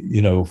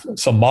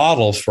some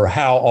models for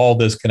how all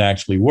this can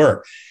actually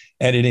work.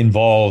 And it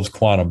involves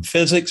quantum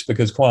physics,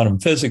 because quantum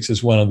physics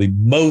is one of the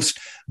most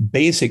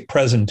basic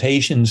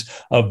presentations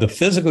of the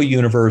physical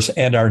universe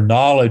and our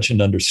knowledge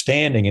and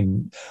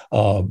understanding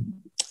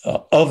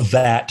of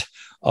that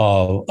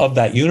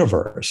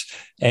universe.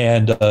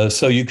 And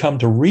so you come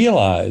to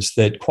realize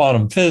that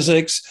quantum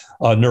physics,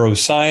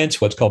 neuroscience,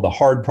 what's called the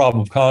hard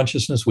problem of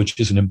consciousness, which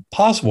is an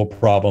impossible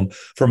problem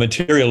for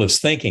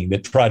materialist thinking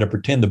that try to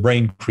pretend the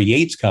brain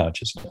creates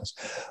consciousness.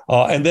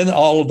 And then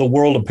all of the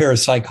world of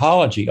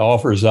parapsychology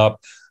offers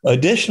up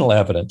additional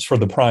evidence for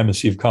the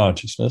primacy of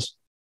consciousness,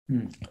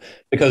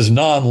 because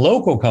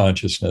non-local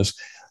consciousness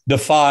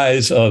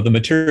defies the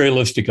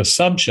materialistic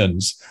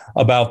assumptions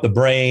about the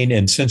brain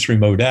and sensory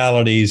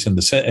modalities and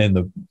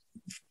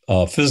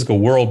the physical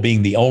world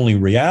being the only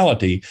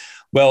reality.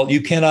 Well,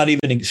 you cannot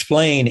even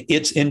explain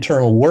its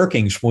internal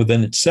workings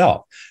within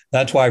itself.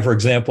 That's why, for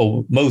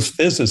example, most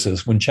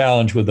physicists, when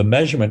challenged with the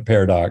measurement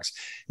paradox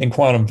in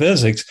quantum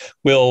physics,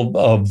 will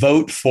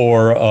vote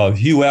for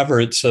Hugh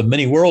Everett's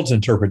Many Worlds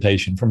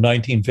interpretation from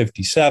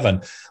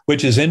 1957,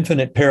 which is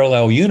infinite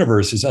parallel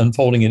universes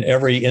unfolding in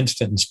every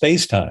instant in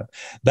space-time.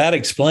 That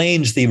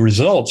explains the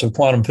results of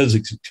quantum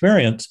physics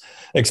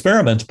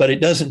experiments, but it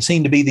doesn't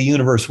seem to be the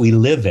universe we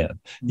live in.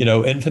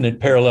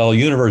 Infinite parallel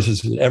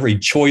universes, every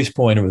choice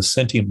point of a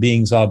sentient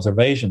being's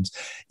observations,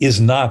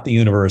 is not the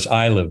universe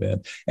I live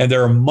in. And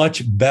there are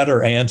much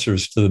better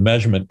answers to the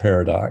measurement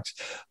paradox.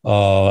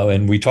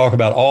 And we talk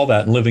about all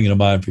that in Living in a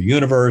Mindful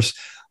Universe.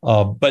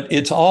 But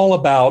it's all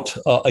about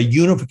a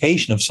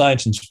unification of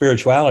science and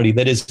spirituality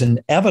that is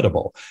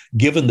inevitable,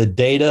 given the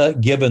data,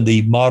 given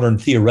the modern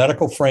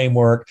theoretical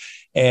framework.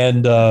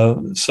 And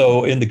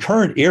so in the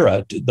current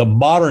era, the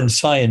modern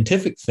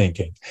scientific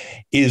thinking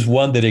is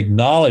one that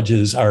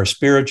acknowledges our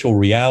spiritual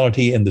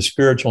reality and the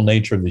spiritual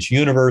nature of this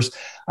universe,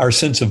 our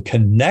sense of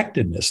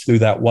connectedness through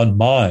that one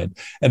mind,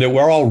 and that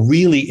we're all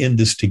really in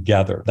this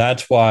together.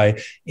 That's why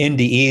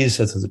NDEs,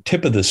 as the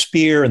tip of the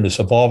spear in this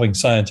evolving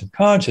science of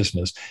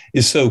consciousness,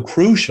 is so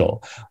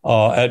crucial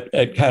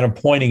at kind of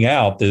pointing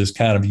out this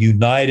kind of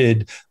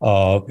united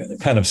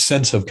kind of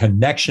sense of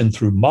connection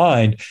through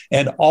mind,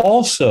 and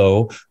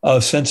also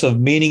a sense of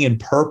meaning and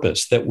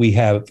purpose that we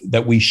have,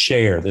 that we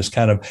share. This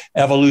kind of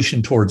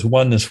evolution towards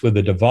oneness with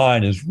the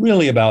divine is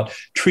really about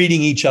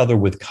treating each other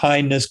with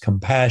kindness,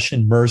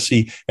 compassion,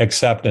 mercy,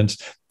 acceptance.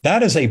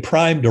 That is a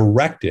prime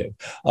directive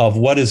of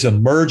what is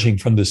emerging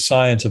from the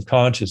science of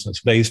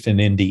consciousness based in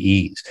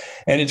NDEs.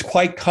 And it's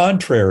quite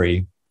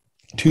contrary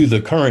to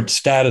the current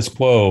status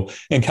quo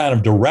and kind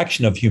of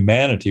direction of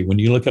humanity. When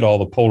you look at all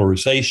the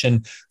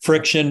polarization,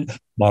 friction,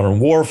 modern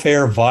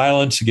warfare,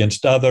 violence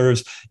against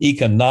others,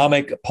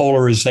 economic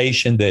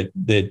polarization that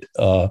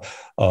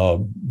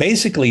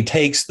basically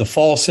takes the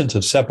false sense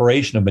of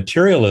separation of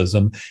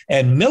materialism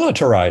and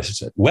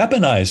militarizes it,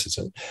 weaponizes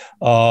it.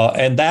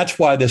 And that's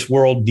why this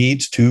world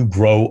needs to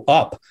grow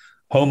up.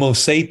 Homo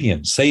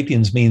sapiens.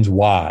 Sapiens means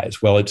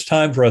wise. Well, it's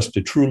time for us to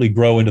truly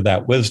grow into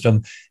that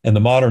wisdom, and the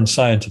modern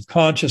science of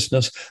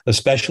consciousness,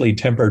 especially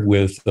tempered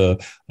with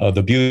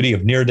the beauty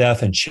of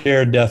near-death and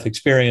shared death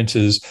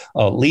experiences,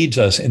 leads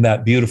us in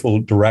that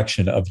beautiful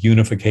direction of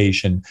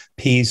unification,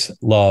 peace,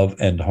 love,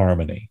 and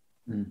harmony.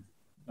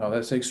 Oh,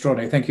 that's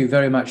extraordinary. Thank you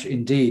very much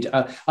indeed.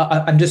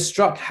 I'm just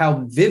struck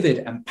how vivid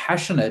and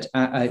passionate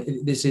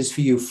this is for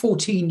you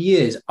 14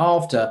 years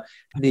after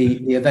the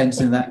events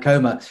in that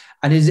coma.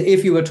 And as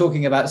if you were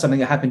talking about something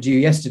that happened to you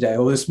yesterday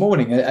or this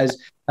morning,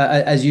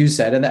 as you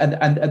said, and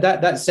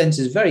that sense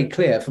is very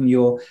clear from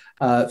you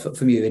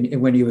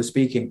when you were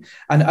speaking.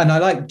 And I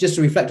like just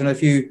to reflect on a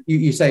few.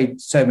 You say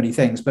so many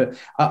things, but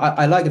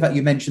I like the fact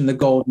you mentioned the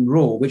golden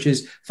rule, which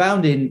is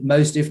found in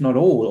most, if not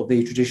all, of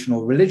the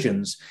traditional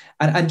religions.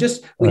 And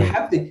just we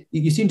have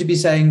you seem to be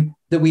saying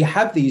that we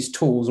have these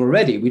tools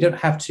already. We don't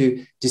have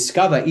to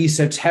discover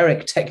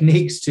esoteric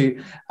techniques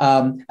to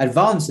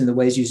advance in the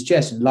ways you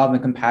suggest, in love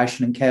and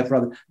compassion and care for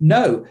others.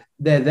 No,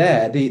 they're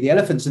there. The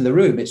elephant's in the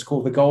room. It's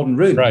called the golden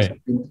rule. Right.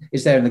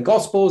 It's there in the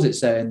Gospels.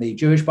 It's there in the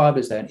Jewish Bible.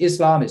 It's there in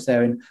Islam. It's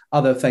there in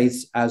other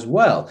faiths as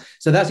well.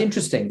 So that's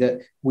interesting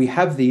that we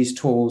have these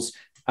tools,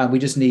 and we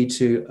just need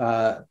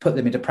to put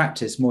them into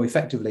practice more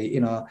effectively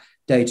in our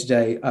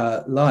day-to-day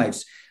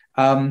lives.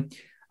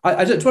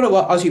 I just want to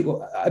ask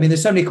you, I mean,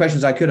 there's so many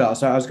questions I could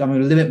ask, so I'm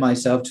going to limit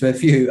myself to a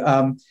few.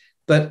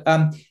 But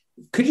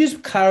could you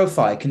just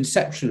clarify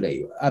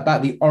conceptually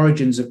about the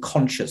origins of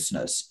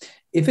consciousness,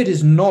 if it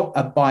is not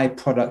a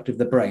byproduct of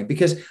the brain?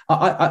 Because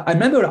I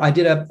remember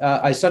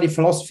I studied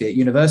philosophy at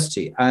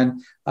university,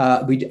 and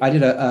I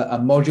did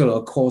a module or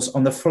a course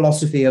on the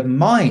philosophy of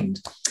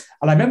mind.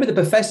 And I remember the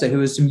professor, who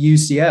was from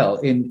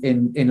UCL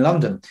in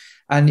London,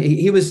 and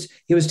he was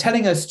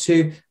telling us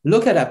to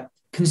look at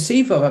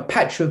conceive of a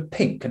patch of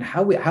pink and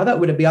how that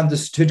would be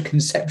understood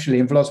conceptually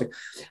in philosophy.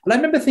 And I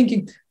remember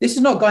thinking, this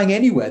is not going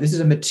anywhere. This is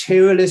a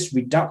materialist,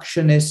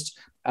 reductionist,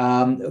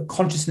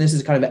 consciousness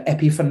is kind of an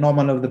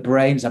epiphenomenon of the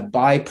brain, it's a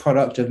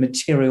byproduct of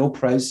material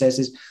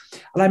processes.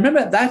 And I remember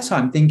at that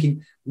time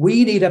thinking,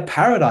 we need a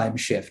paradigm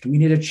shift. We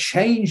need a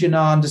change in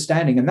our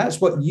understanding. And that's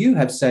what you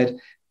have said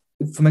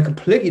from a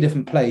completely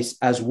different place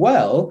as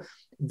well,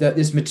 that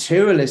this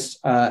materialist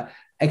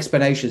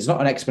explanation is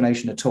not an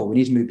explanation at all. We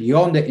need to move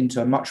beyond it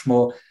into a much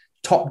more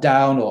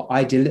top-down or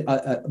idealism,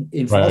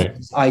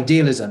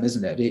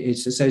 isn't it?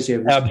 It's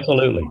associated with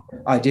absolutely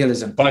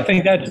idealism. But I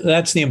think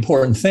that's the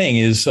important thing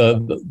is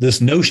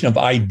this notion of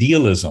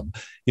idealism,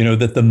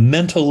 that the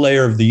mental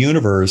layer of the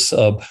universe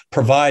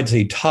provides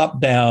a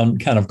top-down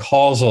kind of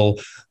causal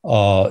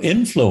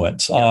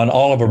influence on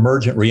all of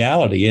emergent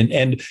reality.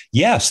 And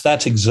yes,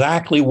 that's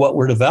exactly what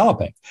we're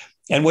developing.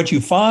 And what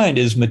you find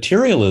is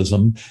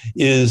materialism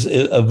is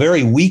a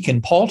very weak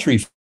and paltry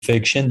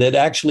fiction that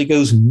actually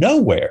goes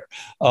nowhere.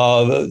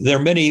 There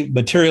are many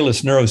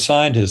materialist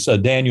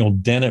neuroscientists, Daniel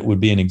Dennett would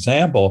be an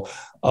example,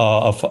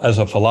 as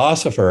a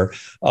philosopher,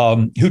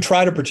 who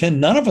try to pretend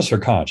none of us are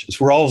conscious.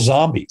 We're all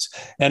zombies.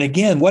 And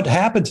again, what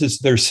happens is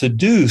they're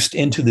seduced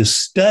into this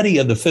study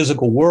of the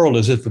physical world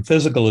as if the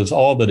physical is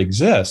all that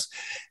exists.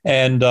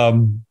 And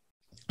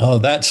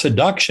that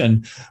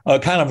seduction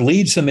kind of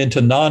leads them into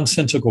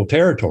nonsensical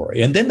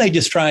territory. And then they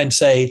just try and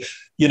say,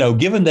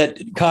 given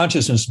that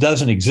consciousness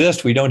doesn't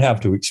exist, we don't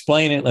have to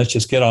explain it. Let's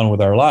just get on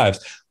with our lives.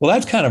 Well,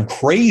 that's kind of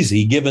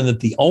crazy, given that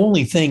the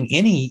only thing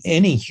any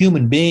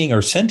human being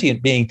or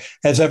sentient being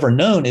has ever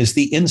known is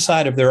the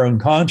inside of their own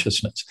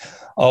consciousness.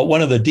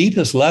 One of the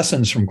deepest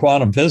lessons from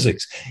quantum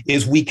physics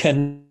is we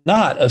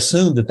cannot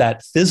assume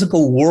that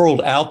physical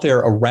world out there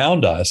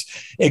around us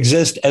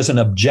exists as an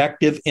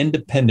objective,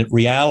 independent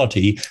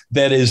reality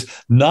that is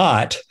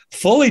not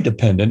fully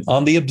dependent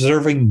on the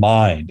observing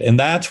mind. And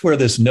that's where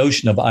this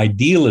notion of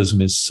idealism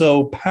is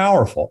so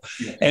powerful.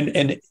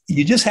 And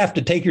you just have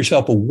to take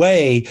yourself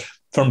away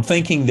from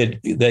thinking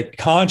that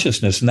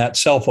consciousness and that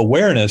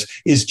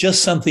self-awareness is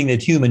just something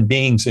that human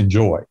beings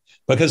enjoy,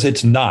 because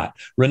it's not.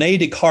 Rene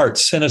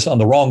Descartes sent us on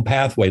the wrong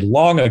pathway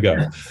long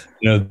ago.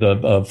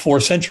 4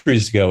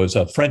 centuries ago, as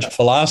a French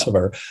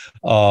philosopher,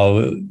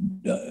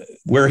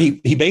 where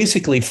he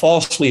basically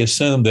falsely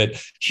assumed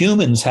that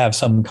humans have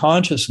some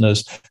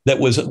consciousness that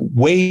was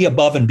way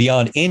above and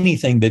beyond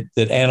anything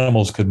that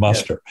animals could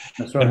muster. Yeah,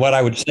 that's right. And what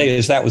I would say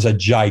is that was a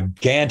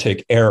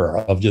gigantic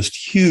error of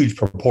just huge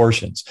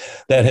proportions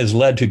that has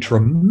led to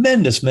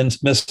tremendous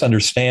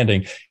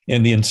misunderstanding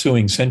in the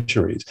ensuing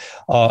centuries.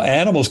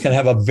 Animals can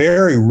have a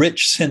very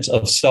rich sense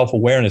of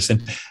self-awareness.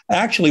 And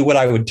actually, what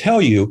I would tell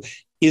you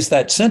is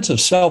that sense of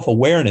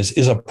self-awareness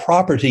is a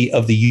property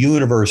of the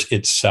universe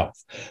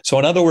itself. So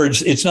in other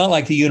words, it's not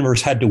like the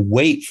universe had to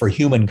wait for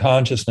human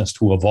consciousness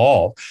to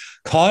evolve.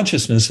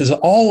 Consciousness has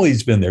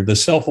always been there. The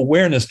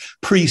self-awareness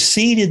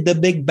preceded the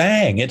Big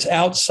Bang. It's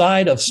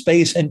outside of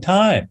space and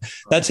time.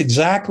 That's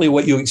exactly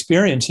what you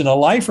experience in a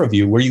life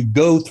review, where you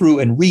go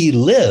through and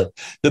relive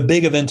the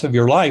big events of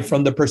your life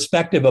from the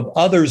perspective of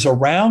others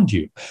around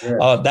you.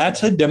 Yeah.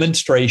 That's a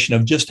demonstration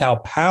of just how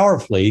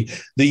powerfully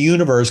the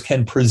universe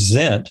can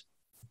present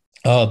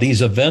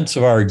these events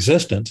of our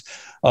existence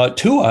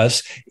to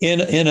us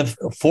in a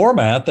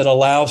format that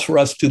allows for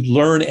us to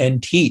learn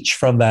and teach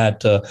from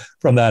that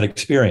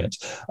experience.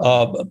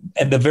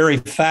 And the very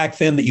fact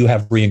then that you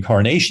have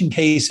reincarnation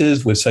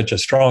cases with such a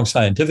strong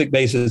scientific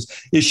basis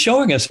is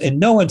showing us in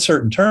no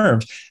uncertain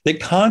terms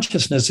that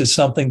consciousness is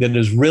something that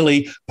is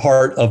really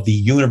part of the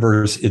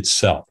universe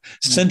itself.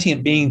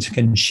 Sentient beings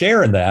can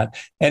share in that.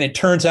 And it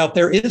turns out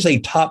there is a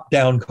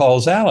top-down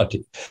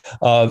causality.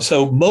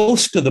 So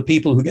most of the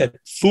people who get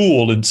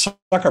fooled and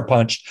sucker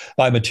punched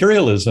by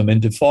materialism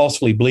into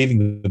falsely believing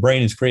that the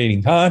brain is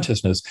creating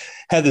consciousness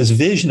have this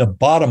vision of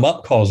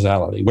bottom-up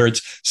causality, where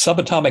it's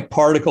subatomic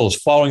particles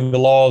following the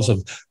laws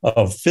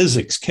of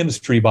physics,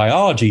 chemistry,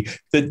 biology,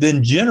 that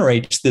then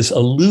generates this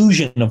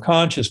illusion of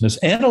consciousness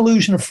and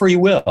illusion of free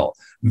will.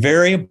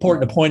 Very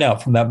important to point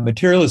out from that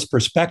materialist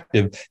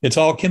perspective, it's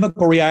all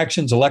chemical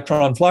reactions,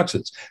 electron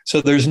fluxes. So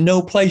there's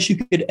no place you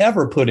could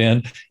ever put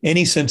in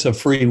any sense of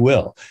free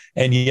will.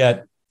 And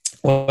yet,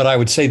 what I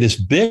would say this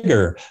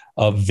bigger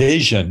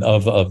vision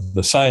of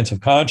the science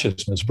of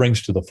consciousness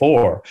brings to the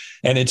fore.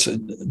 And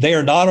they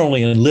are not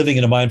only in Living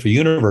in a Mindful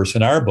Universe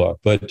in our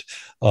book, but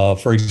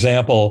for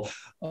example,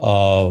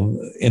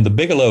 in the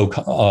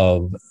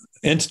Bigelow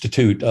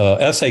Institute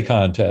essay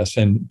contest,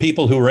 and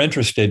people who are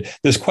interested,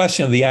 this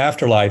question of the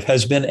afterlife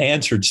has been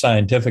answered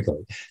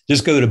scientifically.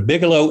 Just go to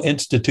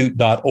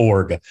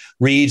bigelowinstitute.org,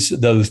 reads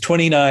those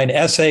 29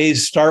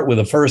 essays, start with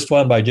the first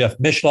one by Jeff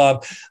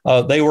Mishlove.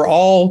 They were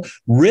all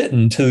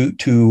written to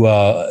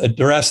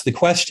address the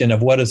question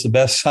of what is the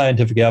best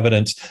scientific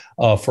evidence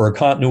for a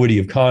continuity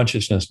of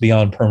consciousness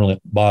beyond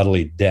permanent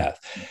bodily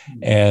death.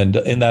 And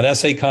in that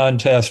essay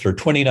contest, or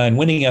 29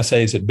 winning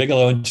essays at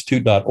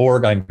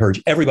bigelowinstitute.org, I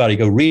encourage everybody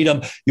to go read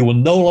freedom. You will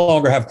no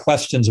longer have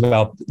questions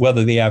about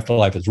whether the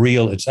afterlife is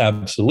real. It's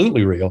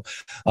absolutely real.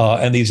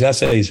 And these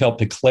essays help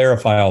to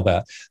clarify all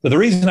that. But the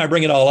reason I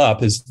bring it all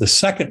up is the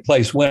second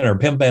place winner,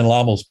 Pim Van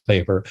Lommel's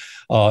paper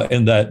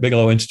in that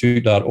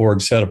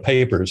BigelowInstitute.org set of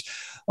papers.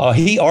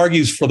 He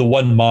argues for the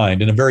one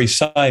mind in a very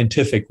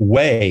scientific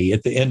way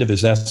at the end of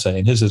his essay.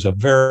 And his is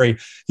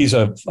he's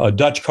a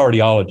Dutch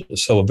cardiologist,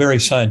 so a very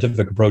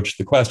scientific approach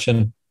to the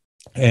question.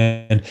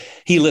 And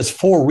he lists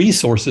 4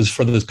 resources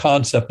for this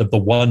concept of the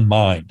one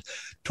mind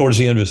towards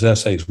the end of his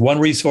essays. One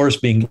resource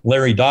being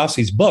Larry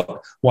Dossey's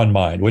book, One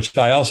Mind, which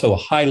I also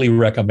highly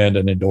recommend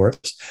and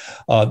endorse.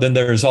 Then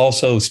there's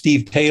also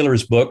Steve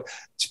Taylor's book,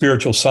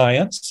 Spiritual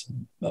Science,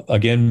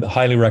 again,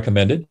 highly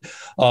recommended.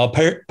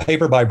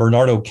 Paper by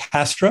Bernardo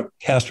Kastrup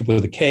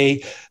with a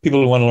K.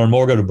 People who want to learn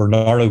more, go to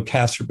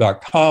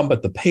bernardokastrup.com.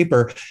 But the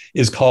paper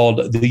is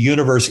called The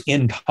Universe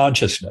in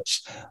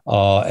Consciousness.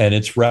 And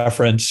it's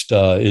referenced,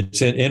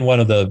 it's in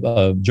one of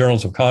the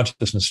Journals of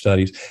Consciousness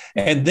Studies.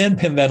 And then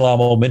Pim Van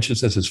Lommel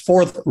mentions as his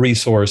 4th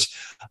resource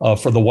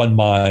for the one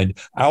mind,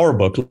 our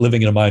book,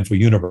 Living in a Mindful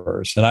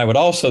Universe. And I would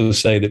also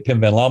say that Pim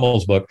Van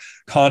Lommel's book,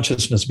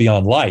 Consciousness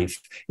Beyond Life,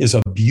 is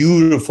a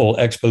beautiful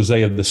expose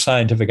of the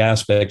scientific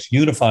aspects,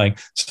 unifying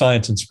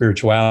science and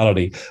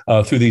spirituality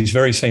through these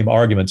very same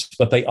arguments,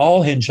 but they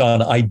all hinge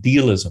on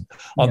idealism,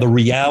 on the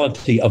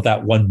reality of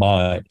that one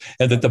mind,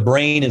 and that the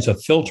brain is a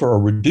filter or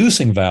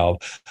reducing valve,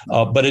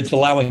 but it's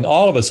allowing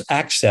all of us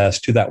access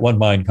to that one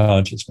mind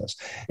consciousness.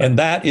 And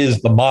that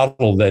is the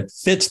model that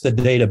fits the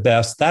data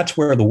best. That's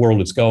where the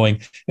world is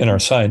going in our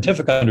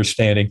scientific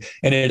understanding,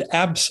 and it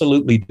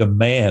absolutely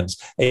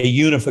demands a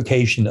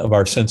unification of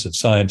our sense of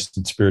science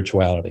and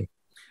spirituality.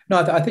 No,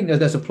 I think that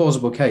there's a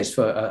plausible case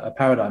for a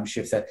paradigm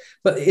shift there.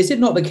 But is it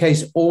not the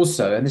case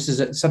also, and this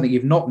is something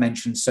you've not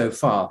mentioned so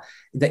far,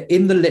 that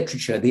in the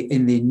literature,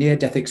 in the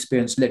near-death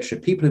experience literature,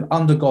 people who've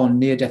undergone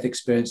near-death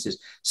experiences,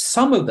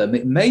 some of them,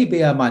 it may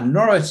be a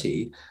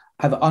minority,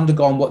 have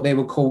undergone what they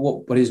would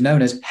call what is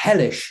known as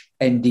hellish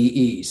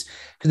NDEs.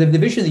 Because the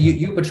vision that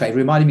you portrayed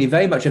reminded me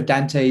very much of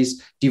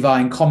Dante's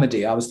Divine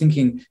Comedy. I was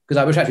thinking, because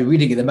I was actually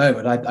reading at the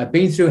moment, I've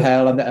been through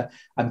hell,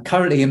 I'm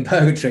currently in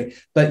purgatory,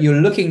 but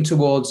you're looking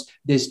towards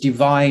this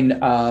divine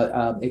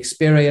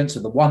experience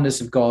of the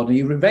oneness of God. And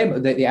you very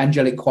much, the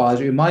angelic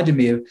choirs, it reminded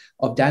me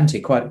of Dante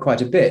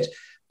quite a bit.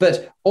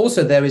 But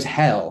also there is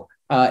hell.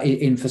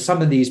 For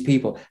some of these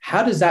people,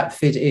 how does that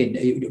fit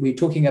in? We're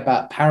talking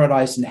about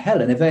paradise and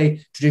hell in a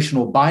very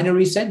traditional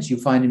binary sense you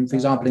find, for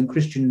example, in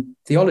Christian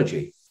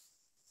theology.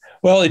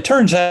 Well, it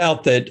turns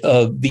out that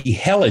the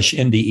hellish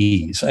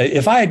NDEs,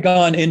 if I had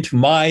gone into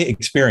my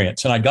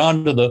experience and I'd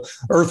gone to the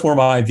earthworm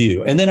eye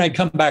view, and then I'd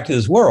come back to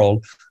this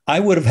world,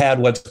 I would have had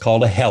what's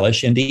called a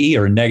hellish NDE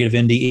or a negative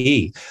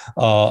NDE,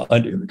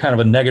 kind of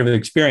a negative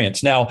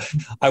experience. Now,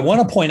 I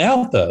want to point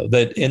out, though,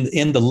 that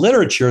in the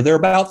literature, they're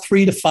about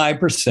 3 to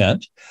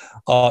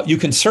 5%. You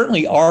can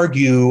certainly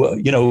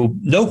argue,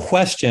 no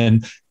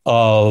question,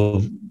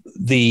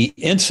 the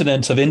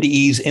incidence of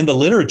NDEs in the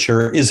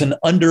literature is an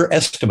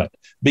underestimate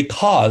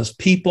because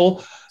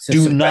people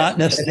do not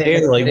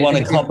necessarily want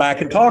to come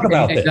back and talk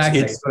about this.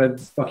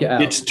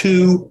 It's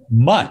too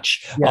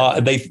much. Yeah.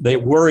 They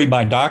worry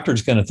my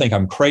doctor's going to think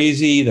I'm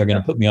crazy. They're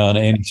going to put me on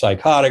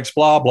antipsychotics,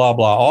 blah, blah,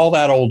 blah, all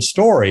that old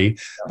story,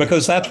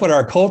 because that's what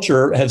our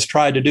culture has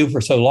tried to do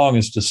for so long,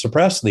 is to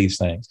suppress these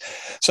things.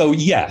 So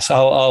yes,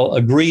 I'll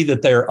agree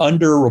that they're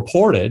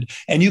underreported,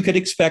 and you could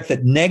expect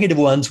that negative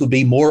ones would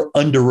be more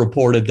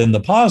underreported than the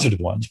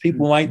positive ones.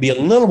 People might be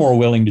a little more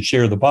willing to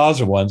share the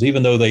positive ones,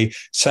 even though they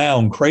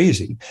sound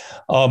crazy.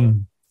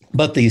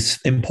 But the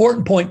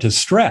important point to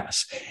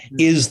stress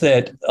is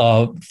that,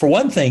 for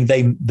one thing,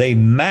 they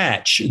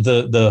match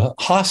the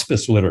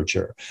hospice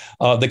literature,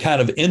 the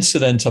kind of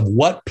incidence of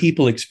what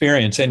people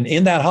experience. And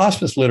in that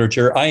hospice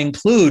literature, I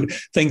include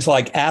things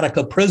like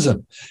Attica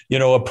prison,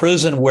 a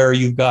prison where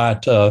you've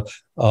got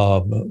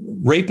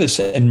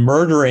rapists and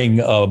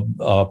murdering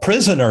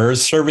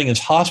prisoners serving as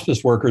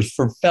hospice workers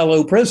for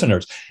fellow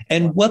prisoners.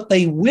 And what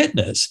they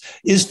witness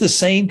is the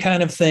same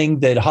kind of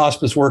thing that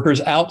hospice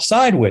workers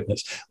outside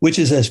witness, which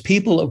is as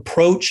people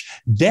approach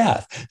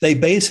death, they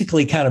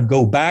basically kind of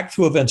go back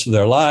through events of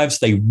their lives.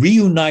 They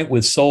reunite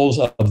with souls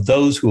of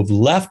those who have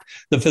left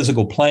the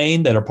physical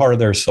plane that are part of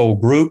their soul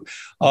group.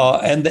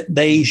 And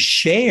they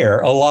share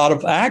a lot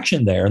of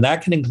action there. And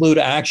that can include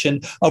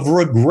action of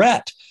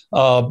regret,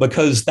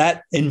 because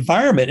that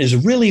environment is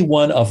really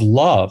one of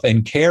love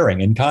and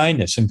caring and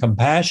kindness and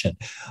compassion.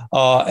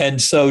 And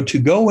so to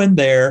go in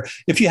there,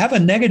 if you have a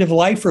negative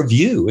life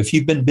review, if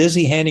you've been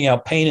busy handing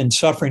out pain and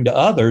suffering to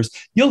others,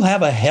 you'll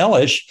have a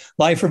hellish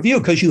life review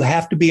because you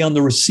have to be on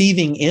the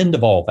receiving end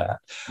of all that.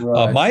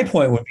 Right. My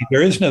point would be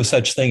there is no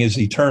such thing as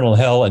eternal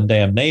hell and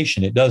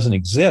damnation. It doesn't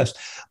exist.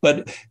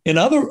 But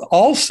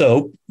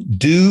also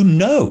do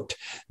note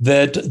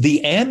that the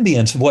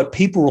ambience of what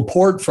people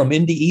report from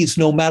NDEs,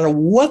 no matter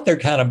what their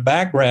kind of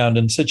background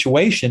and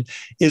situation,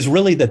 is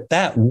really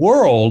that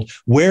world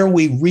where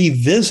we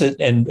revisit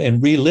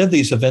and relive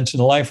these events in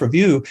the life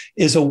review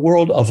is a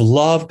world of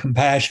love,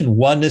 compassion,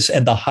 oneness,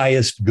 and the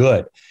highest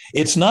good.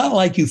 It's not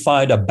like you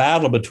find a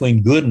battle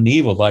between good and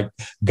evil, like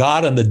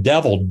God and the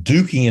devil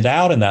duking it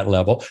out in that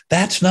level.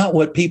 That's not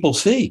what people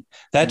see.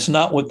 That's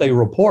not what they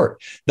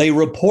report. They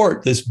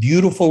report this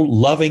beautiful,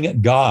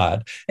 loving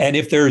God. And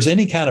if there's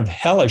any kind of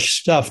hellish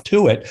stuff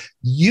to it,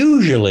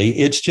 usually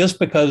it's just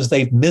because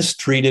they've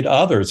mistreated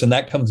others. And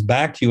that comes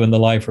back to you in the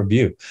life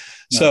review.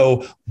 Yeah.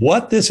 So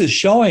what this is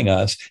showing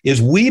us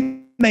is we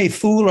may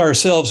fool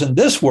ourselves in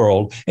this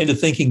world into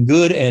thinking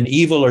good and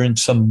evil are in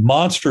some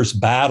monstrous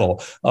battle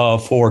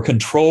for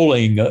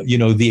controlling,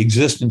 the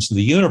existence of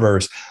the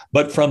universe.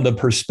 But from the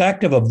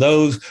perspective of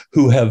those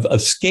who have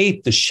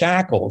escaped the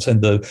shackles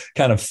and the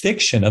kind of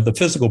fiction of the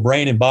physical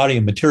brain and body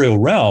and material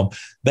realm,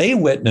 they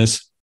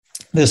witness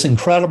this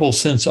incredible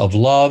sense of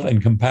love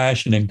and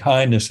compassion and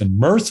kindness and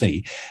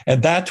mercy.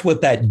 And that's what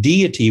that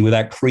deity with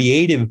that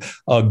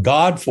creative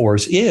God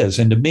force is.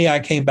 And to me, I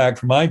came back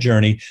from my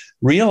journey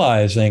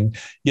realizing,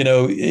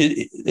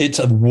 it's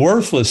a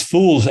worthless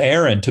fool's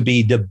errand to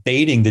be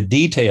debating the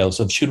details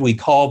of, should we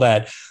call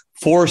that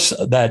force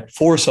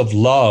of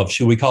love,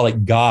 should we call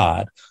it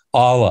God,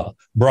 Allah,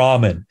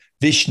 Brahman,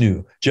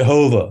 Vishnu,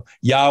 Jehovah,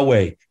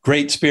 Yahweh,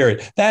 Great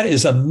Spirit? That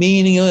is a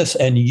meaningless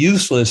and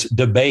useless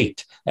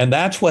debate. And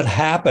that's what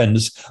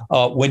happens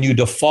when you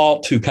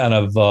default to kind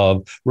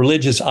of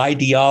religious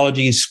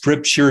ideologies,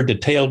 scripture,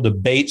 detailed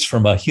debates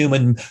from a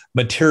human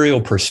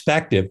material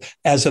perspective,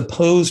 as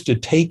opposed to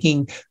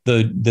taking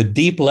the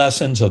deep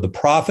lessons of the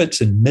prophets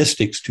and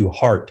mystics to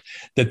heart,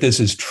 that this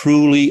is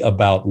truly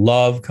about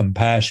love,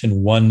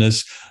 compassion,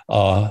 oneness,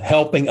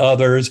 helping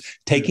others,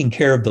 taking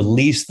care of the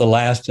least, the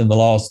last, and the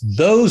lost.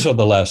 Those are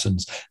the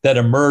lessons that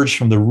emerge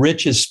from the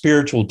richest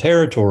spiritual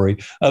territory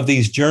of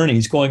these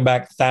journeys going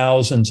back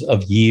thousands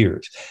of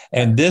years.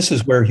 And this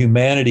is where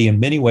humanity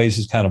in many ways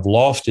has kind of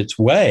lost its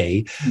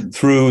way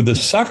through the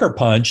sucker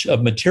punch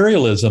of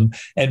materialism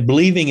and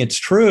believing it's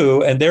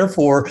true. And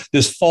therefore,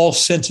 this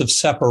false sense of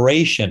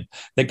separation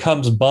that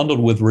comes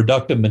bundled with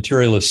reductive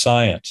materialist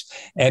science.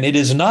 And it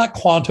is not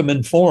quantum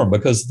informed,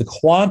 because the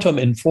quantum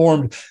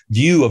informed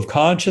view of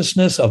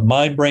consciousness, of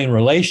mind-brain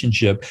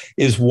relationship,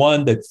 is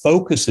one that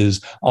focuses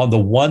on the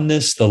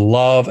oneness, the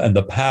love, and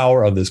the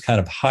power of this kind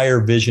of higher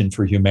vision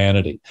for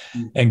humanity.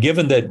 And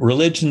given that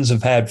religions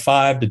have had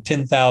 5,000 to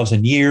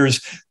 10,000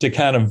 years to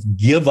kind of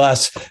give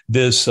us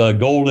this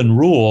golden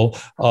rule,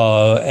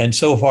 and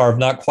so far have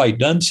not quite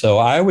done so,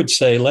 I would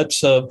say let's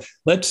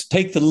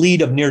take the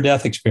lead of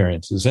near-death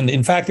experiences. And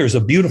in fact, there's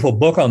a beautiful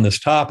book on this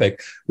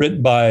topic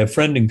written by a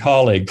friend and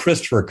colleague,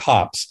 Christopher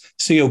Koppes,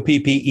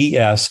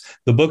 Coppes.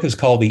 The book is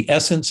called The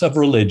Essence of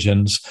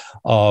Religions.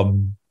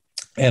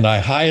 And I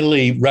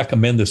highly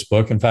recommend this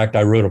book. In fact,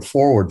 I wrote a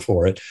foreword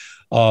for it.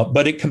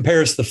 But it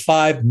compares the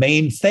 5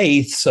 main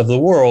faiths of the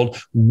world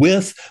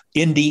with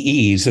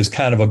NDEs as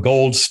kind of a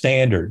gold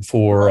standard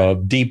for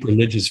deep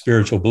religious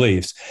spiritual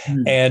beliefs,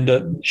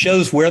 and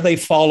shows where they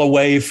fall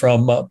away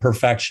from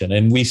perfection.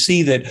 And we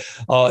see that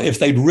if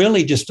they'd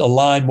really just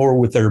align more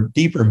with their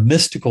deeper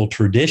mystical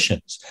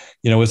traditions,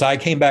 as I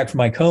came back from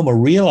my coma,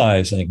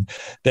 realizing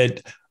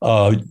that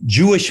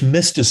Jewish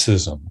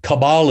mysticism,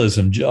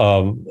 Kabbalism,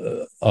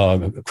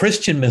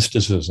 Christian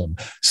mysticism,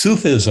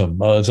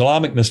 Sufism,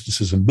 Islamic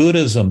mysticism,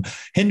 Buddhism,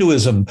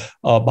 Hinduism,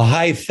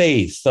 Baha'i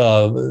faith,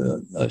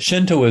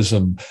 Shintoism,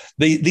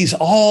 these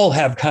all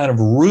have kind of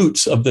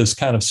roots of this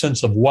kind of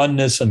sense of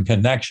oneness and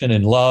connection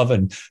and love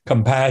and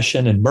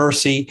compassion and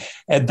mercy.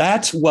 And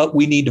that's what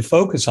we need to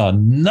focus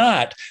on,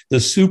 not the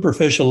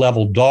superficial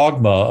level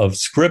dogma of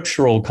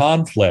scriptural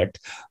conflict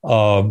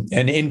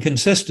and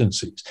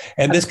inconsistencies.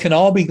 And this can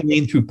all be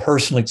gleaned through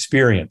personal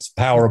experience,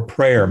 power of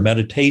prayer,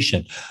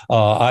 meditation.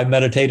 I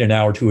meditate an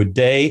hour or two a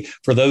day.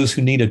 For those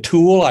who need a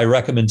tool, I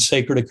recommend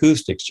Sacred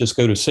Acoustics. Just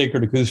go to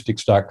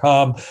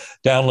sacredacoustics.com,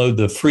 download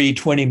the free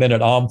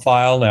 20-minute OM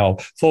file. Now,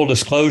 full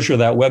disclosure,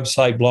 that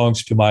website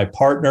belongs to my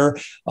partner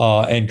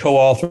and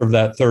co-author of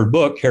that third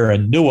book,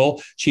 Karen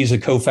Newell. She's a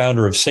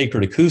co-founder of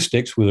Sacred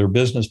Acoustics with her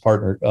business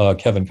partner,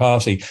 Kevin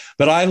Cossey.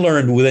 But I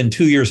learned within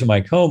 2 years of my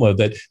coma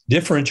that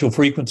differential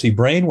frequency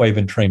brainwave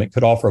entrainment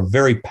could offer a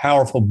very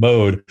powerful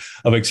mode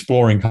of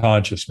exploring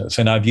consciousness.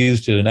 And I've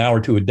used it an hour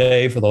or two a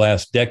day for the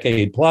last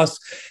decade plus.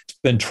 It's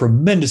been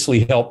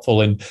tremendously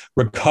helpful in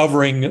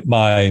recovering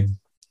my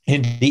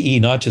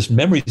NDE, not just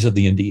memories of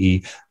the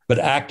NDE, but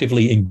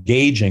actively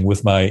engaging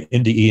with my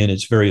NDE and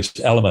its various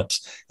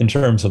elements in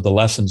terms of the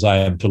lessons I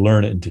am to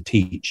learn and to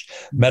teach.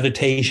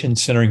 Meditation,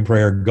 centering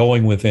prayer,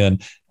 going within,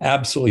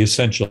 absolutely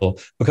essential,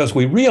 because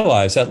we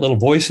realize that little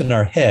voice in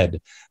our head,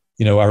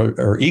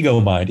 our ego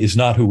mind, is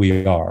not who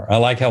we are. I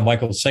like how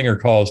Michael Singer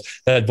calls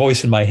that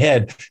voice in my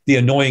head the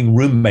annoying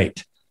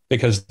roommate,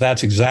 because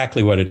that's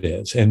exactly what it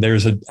is. And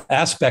there's an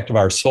aspect of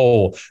our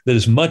soul that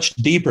is much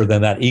deeper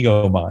than that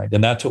ego mind.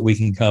 And that's what we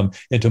can come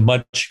into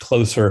much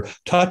closer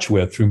touch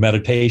with through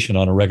meditation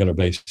on a regular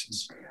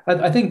basis.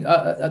 I think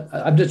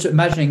I'm just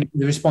imagining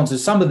the response of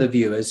some of the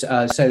viewers,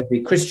 so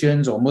the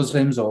Christians or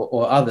Muslims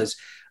or others,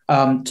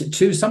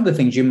 to some of the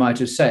things you might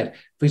have said,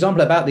 for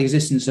example, about the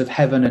existence of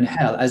heaven and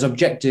hell as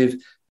objective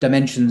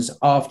dimensions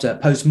after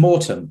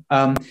post-mortem.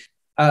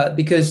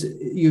 because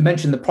you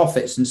mentioned the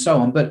prophets and so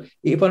on. But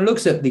if one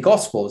looks at the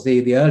Gospels,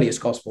 the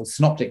earliest Gospels,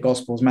 Synoptic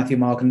Gospels, Matthew,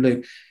 Mark, and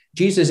Luke,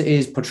 Jesus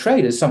is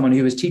portrayed as someone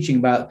who is teaching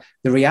about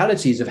the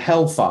realities of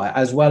hellfire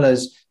as well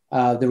as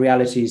the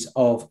realities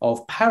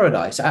of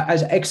paradise,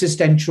 as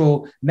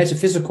existential,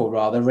 metaphysical,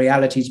 rather,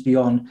 realities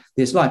beyond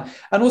this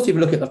life. And also, if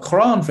you look at the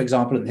Quran, for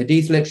example, in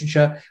Hadith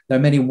literature, there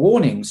are many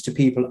warnings to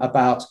people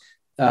about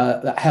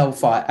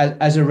hellfire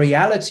as a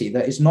reality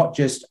that is not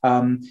just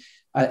an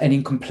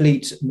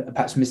incomplete,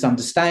 perhaps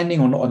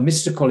misunderstanding or not a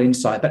mystical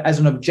insight, but as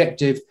an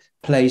objective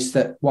place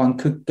that one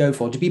could go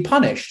for to be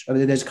punished. I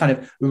mean, there's kind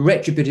of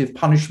retributive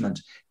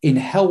punishment in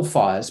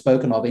hellfire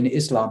spoken of in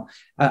Islam,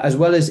 as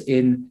well as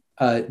in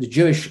the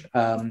Jewish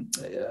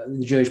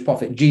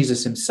prophet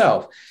Jesus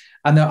himself.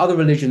 And there are other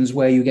religions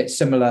where you get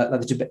similar,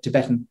 like the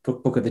Tibetan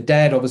Book of the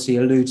Dead obviously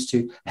alludes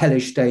to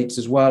hellish states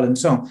as well, and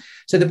so on.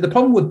 So the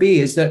problem would be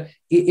is that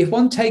if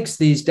one takes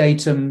these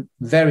datum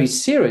very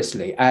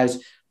seriously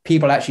as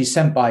people actually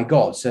sent by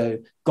God, so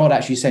God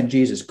actually sent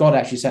Jesus, God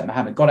actually sent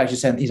Muhammad, God actually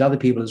sent these other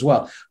people as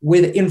well,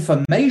 with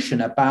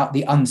information about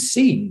the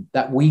unseen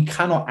that we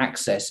cannot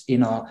access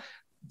in our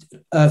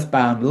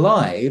earthbound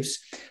lives,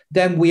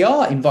 then we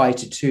are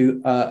invited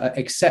to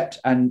accept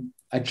and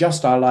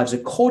adjust our lives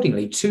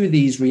accordingly to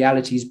these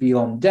realities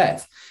beyond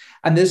death.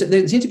 And there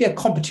seems to be a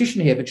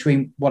competition here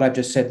between what I've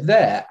just said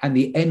there and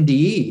the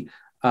NDE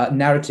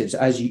narratives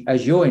as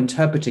you're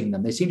interpreting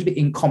them. They seem to be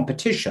in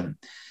competition.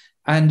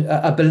 And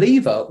a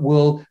believer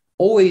will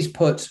always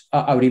put,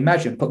 I would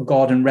imagine, put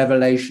God and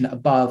revelation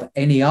above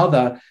any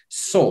other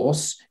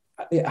source,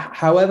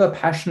 however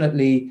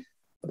passionately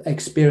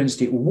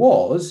experienced it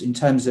was in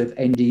terms of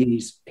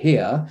NDEs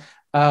here.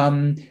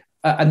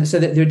 And so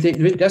there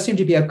does seem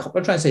to be I'm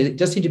trying to say, it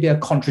does seem to be a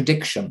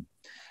contradiction.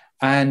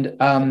 And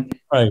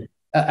right.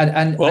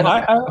 And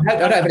I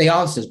don't have any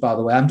answers, by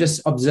the way. I'm just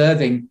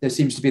observing there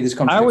seems to be this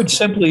contradiction. I would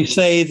simply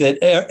say that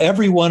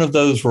every one of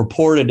those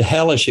reported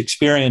hellish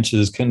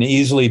experiences can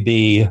easily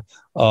be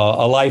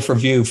a life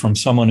review from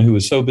someone who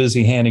was so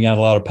busy handing out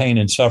a lot of pain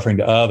and suffering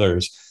to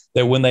others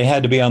that when they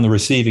had to be on the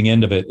receiving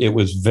end of it, it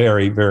was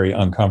very, very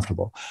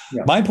uncomfortable.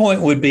 Yeah. My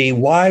point would be,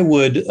 why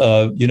would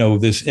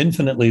this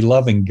infinitely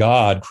loving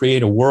God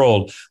create a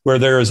world where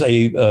there is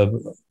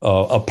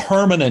a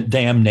permanent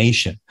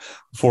damnation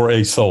for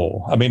a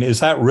soul? I mean,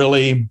 is that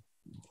really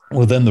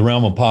within the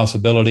realm of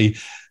possibility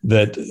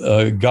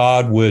that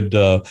God would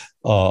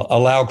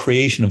allow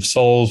creation of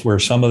souls where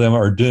some of them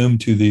are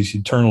doomed to these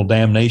eternal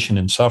damnation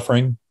and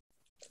suffering?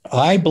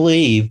 I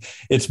believe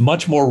it's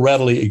much more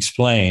readily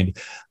explained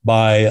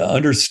by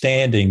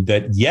understanding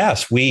that,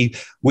 yes, we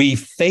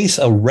face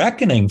a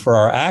reckoning for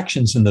our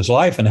actions in this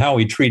life and how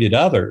we treated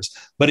others,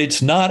 but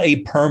it's not a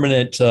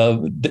permanent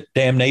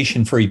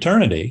damnation for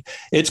eternity.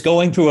 It's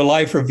going through a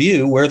life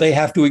review where they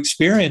have to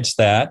experience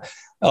that,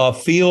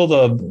 feel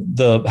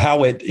the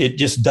how it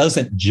just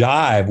doesn't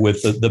jive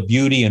with the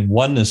beauty and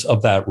oneness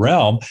of that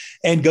realm,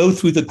 and go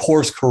through the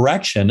course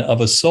correction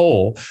of a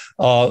soul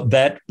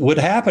that would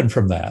happen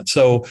from that.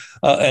 So,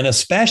 and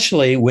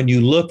especially when you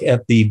look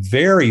at the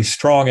very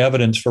strong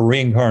evidence for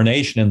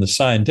reincarnation in the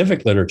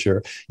scientific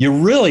literature, you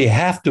really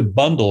have to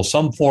bundle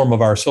some form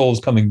of our souls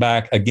coming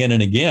back again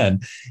and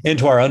again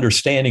into our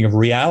understanding of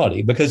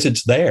reality, because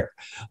it's there.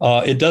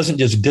 It doesn't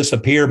just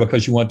disappear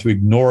because you want to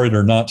ignore it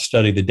or not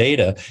study the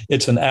data.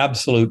 It's an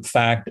absolute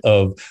fact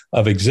of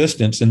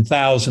existence in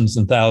thousands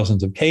and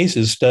thousands of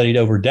cases studied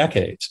over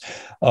decades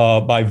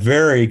by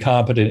very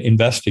competent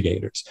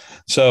investigators.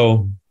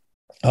 So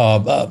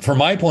from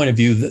my point of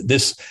view,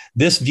 this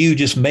view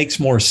just makes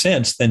more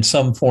sense than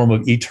some form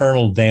of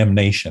eternal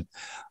damnation.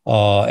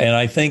 And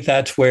I think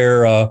that's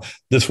where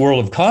this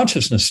world of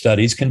consciousness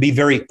studies can be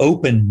very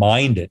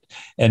open-minded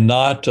and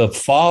not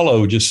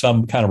follow just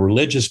some kind of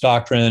religious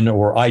doctrine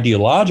or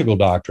ideological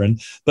doctrine,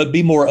 but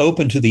be more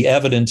open to the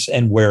evidence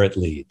and where it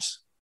leads.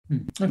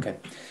 Okay.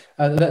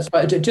 That's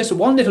just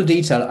one little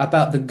detail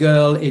about the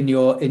girl in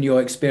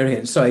your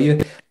experience. So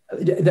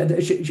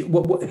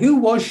who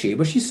was she?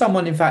 Was she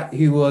someone, in fact,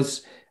 who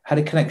had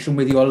a connection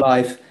with your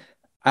life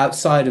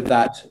outside of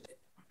that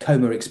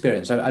coma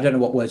experience? I don't know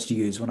what words to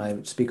use when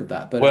I speak of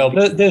that. But well,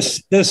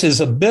 this is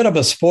a bit of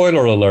a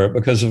spoiler alert,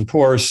 because, of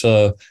course,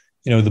 the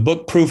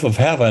book Proof of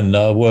Heaven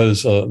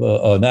was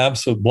an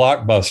absolute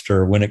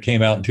blockbuster when it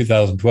came out in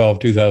 2012,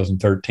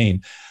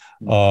 2013,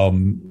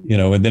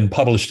 and then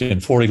published in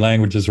 40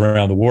 languages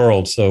around the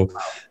world. So,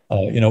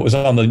 it was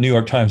on the New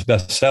York Times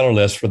bestseller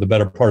list for the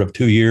better part of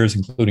 2 years,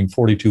 including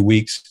 42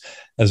 weeks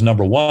as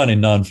number one in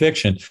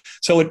nonfiction.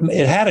 So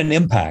it had an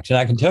impact. And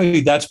I can tell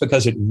you that's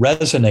because it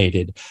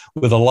resonated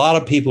with a lot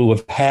of people who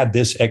have had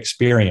this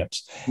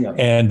experience. Yeah.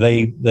 And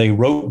they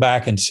wrote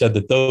back and said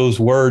that those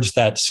words,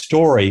 that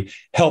story,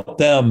 helped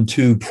them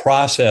to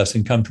process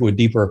and come to a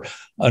deeper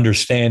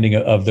understanding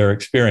of their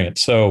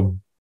experience. So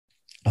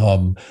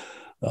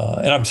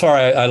And I'm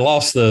sorry, I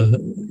lost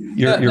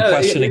your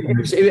question.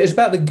 It was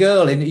about the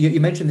girl. You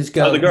mentioned this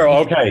girl. Oh, the girl.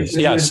 Okay.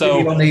 Yeah.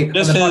 So on the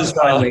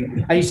butterfly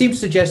wing, and you seem to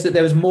suggest that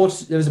there was more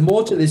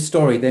to this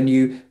story than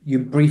you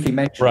briefly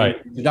mentioned right.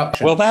 in the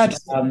introduction. Well,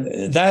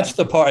 that's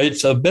the part.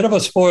 It's a bit of a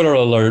spoiler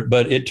alert,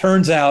 but it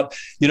turns out,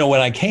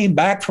 when I came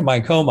back from my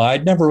coma,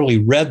 I'd never really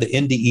read the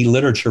NDE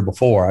literature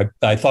before.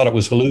 I thought it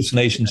was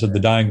hallucinations of the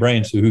dying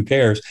brain, so who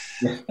cares?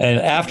 Yeah. And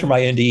after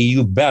my NDE,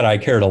 you bet I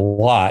cared a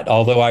lot,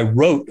 although I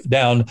wrote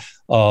down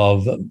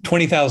of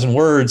 20,000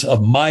 words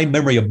of my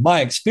memory of my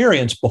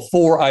experience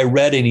before I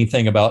read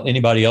anything about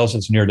anybody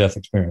else's near-death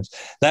experience.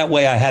 That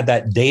way I had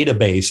that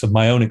database of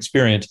my own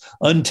experience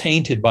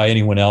untainted by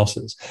anyone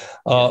else's.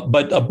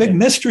 But a big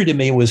mystery to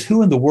me was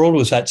who in the world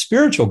was that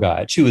spiritual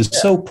guide? She was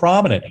so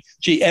prominent.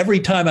 Every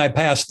time I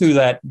passed through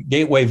that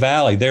Gateway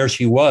Valley, there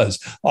she was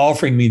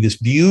offering me this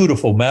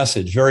beautiful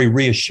message, very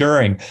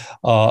reassuring,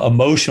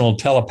 emotional,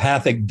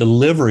 telepathic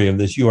delivery of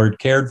this. You are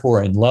cared for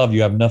and loved.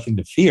 You have nothing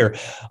to fear.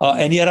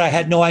 And yet I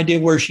had no idea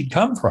where she'd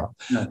come from.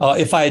 No.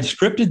 If I had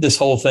scripted this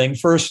whole thing,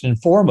 first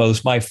and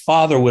foremost, my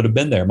father would have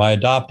been there, my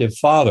adoptive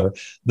father,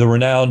 the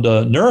renowned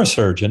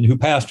neurosurgeon who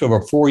passed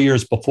over 4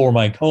 years before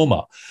my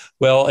coma.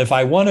 Well, if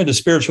I wanted a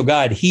spiritual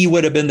guide, he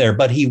would have been there,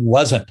 but he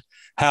wasn't.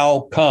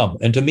 How come?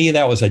 And to me,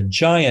 that was a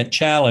giant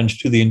challenge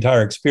to the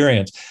entire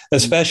experience,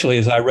 especially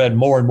as I read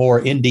more and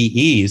more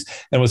NDEs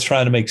and was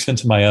trying to make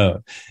sense of my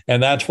own.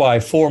 And that's why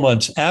 4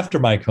 months after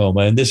my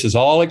coma, and this is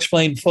all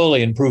explained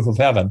fully in Proof of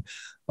Heaven,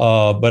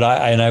 but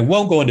I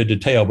won't go into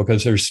detail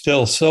because there's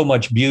still so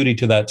much beauty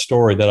to that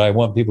story that I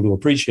want people to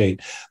appreciate.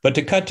 But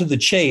to cut to the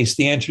chase,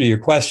 the answer to your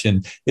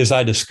question is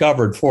I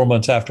discovered 4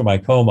 months after my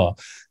coma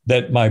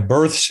that my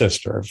birth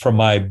sister from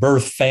my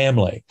birth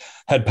family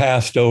had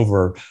passed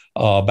over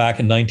back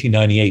in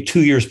 1998,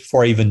 2 years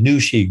before I even knew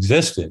she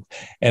existed.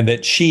 And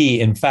that she,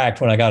 in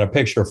fact, when I got a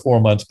picture 4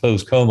 months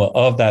post-coma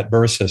of that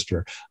birth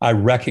sister, I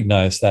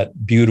recognized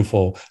that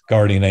beautiful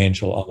guardian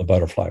angel on the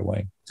butterfly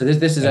wing. So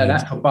this is an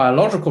actual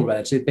biological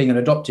relative, being an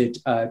adopted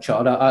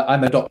child.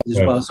 I'm adopted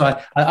as well. So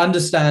I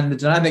understand the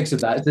dynamics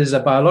of that. There's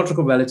a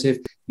biological relative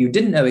you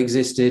didn't know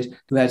existed,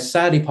 who had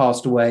sadly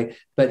passed away,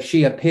 but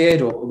she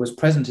appeared or was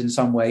present in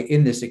some way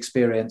in this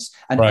experience.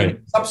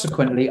 And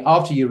subsequently,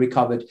 after you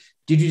recovered,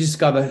 did you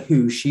discover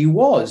who she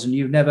was? And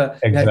you've never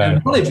had no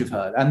knowledge of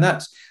her. And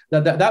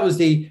that was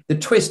the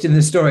twist in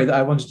the story that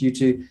I wanted you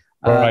to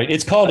right.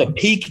 It's called a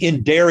peak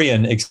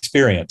Indarian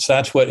experience.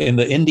 That's what in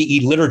the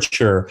NDE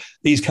literature,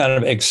 these kind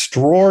of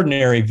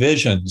extraordinary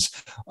visions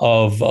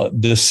of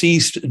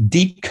deceased,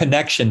 deep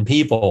connection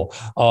people,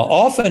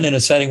 often in a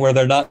setting where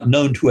they're not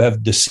known to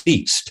have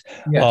deceased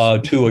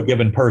to a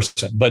given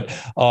person. But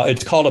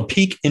it's called a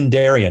peak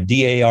Indarian,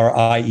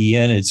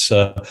 D-A-R-I-E-N. It's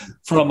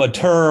from a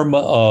term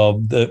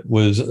that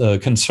was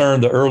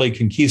concerned the early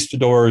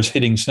conquistadors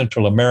hitting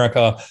Central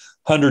America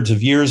hundreds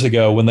of years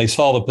ago when they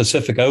saw the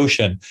Pacific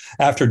Ocean.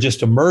 After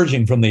just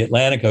emerging from the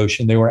Atlantic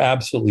Ocean, they were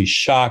absolutely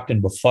shocked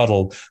and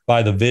befuddled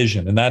by the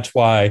vision. And that's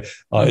why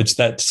it's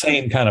that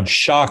same kind of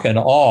shock and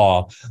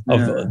awe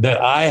of that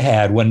I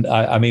had when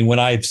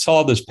I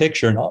saw this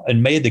picture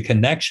and made the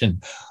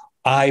connection.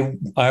 I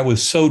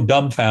was so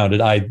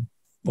dumbfounded. I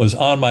was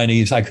on my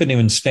knees. I couldn't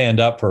even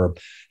stand up for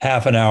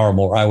half an hour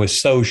more. I was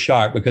so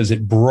shocked because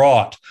it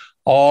brought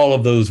all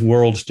of those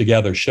worlds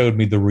together, showed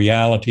me the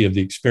reality of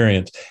the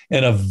experience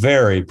in a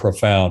very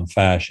profound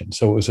fashion.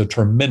 So it was a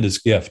tremendous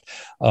gift.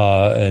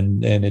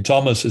 And it's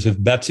almost as if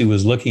Betsy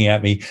was looking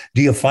at me.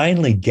 Do you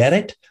finally get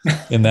it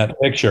in that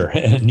picture?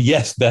 And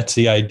yes,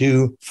 Betsy, I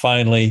do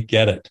finally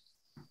get it.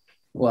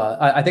 Well,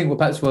 I think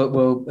perhaps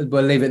we'll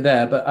leave it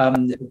there. But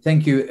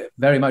thank you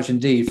very much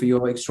indeed for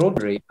your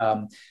extraordinary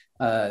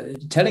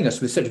telling us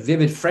with such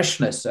vivid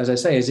freshness, as I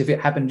say, as if it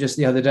happened just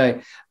the other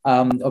day,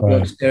 of your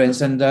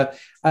experience. And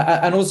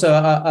also,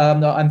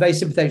 I'm very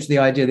sympathetic to the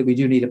idea that we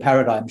do need a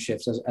paradigm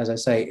shift, as I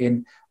say,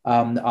 in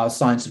our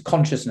science of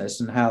consciousness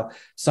and how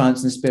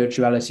science and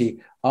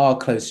spirituality are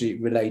closely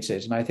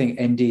related. And I think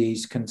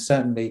NDEs can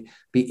certainly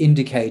be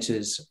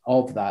indicators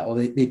of that, or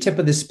the tip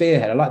of the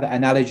spearhead. I like that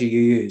analogy you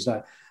use.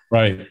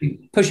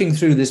 Pushing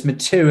through this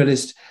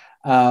materialist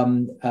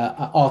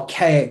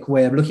archaic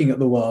way of looking at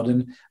the world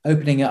and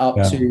opening it up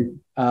to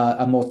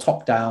a more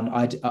top-down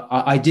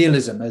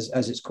idealism,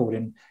 as it's called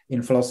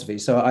in philosophy.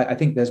 So I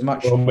think there's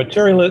much. Well,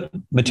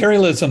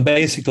 materialism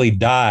basically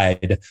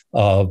died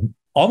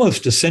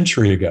almost a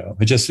century ago.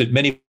 It's just that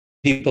many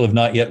people have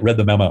not yet read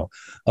the memo.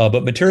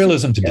 But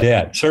materialism's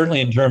dead,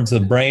 certainly in terms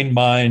of brain,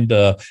 mind,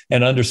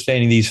 and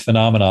understanding these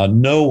phenomena.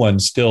 No one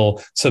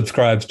still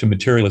subscribes to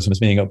materialism as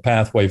being a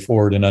pathway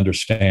forward in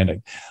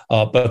understanding.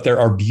 But there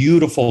are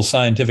beautiful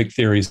scientific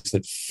theories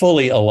that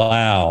fully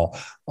allow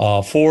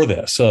for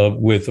this,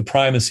 with the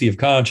primacy of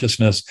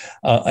consciousness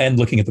and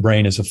looking at the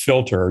brain as a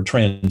filter or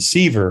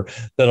transceiver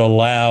that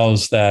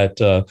allows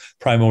that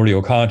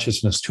primordial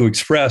consciousness to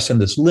express in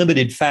this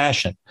limited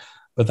fashion.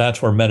 But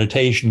that's where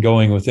meditation,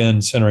 going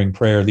within, centering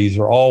prayer, these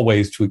are all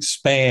ways to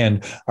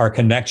expand our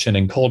connection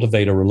and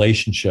cultivate a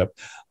relationship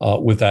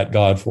with that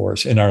God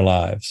force in our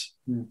lives.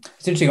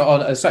 It's interesting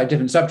on a slightly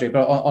different subject,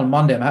 but on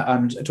Monday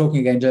I'm talking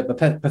again to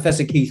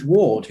Professor Keith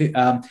Ward, who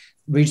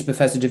Regis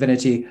Professor of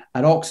Divinity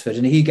at Oxford,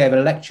 and he gave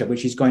a lecture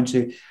which he's going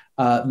to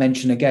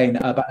mention again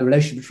about the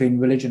relationship between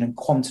religion and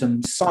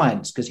quantum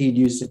science, because he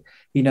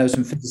knows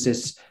some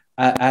physicists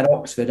at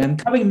Oxford, and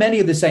covering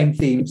many of the same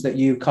themes that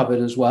you've covered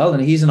as well.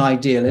 And he's an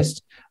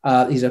idealist.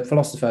 He's a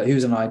philosopher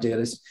who's an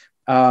idealist.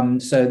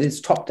 So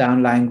this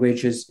top-down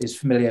language is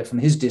familiar from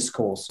his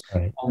discourse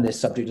on this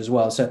subject as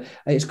well. So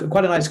it's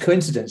quite a nice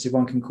coincidence, if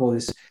one can call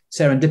this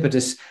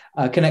serendipitous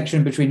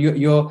connection between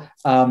your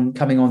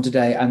coming on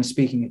today and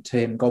speaking to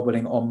him, God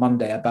willing, on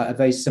Monday about a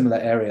very similar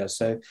area.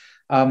 So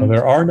well,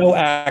 there are no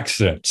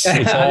accidents.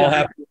 It's all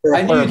happening for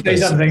a purpose. I knew you'd say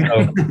something.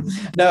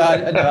 No,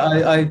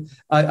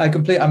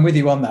 I'm with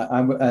you on that.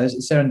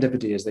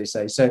 Serendipity, as they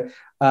say. So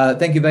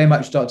thank you very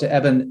much, Dr.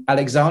 Eben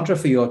Alexandra,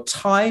 for your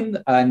time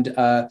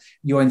and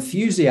your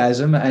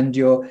enthusiasm and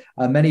your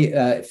many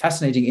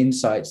fascinating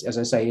insights, as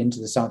I say, into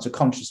the science of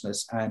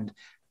consciousness and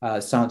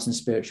science and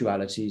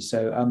spirituality.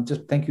 So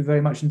just thank you very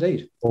much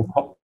indeed.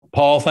 Well,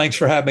 Paul, thanks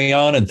for having me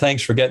on, and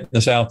thanks for getting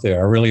this out there.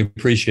 I really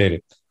appreciate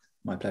it.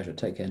 My pleasure.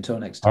 Take care. Until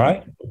next time. All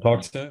right. We'll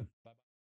talk soon.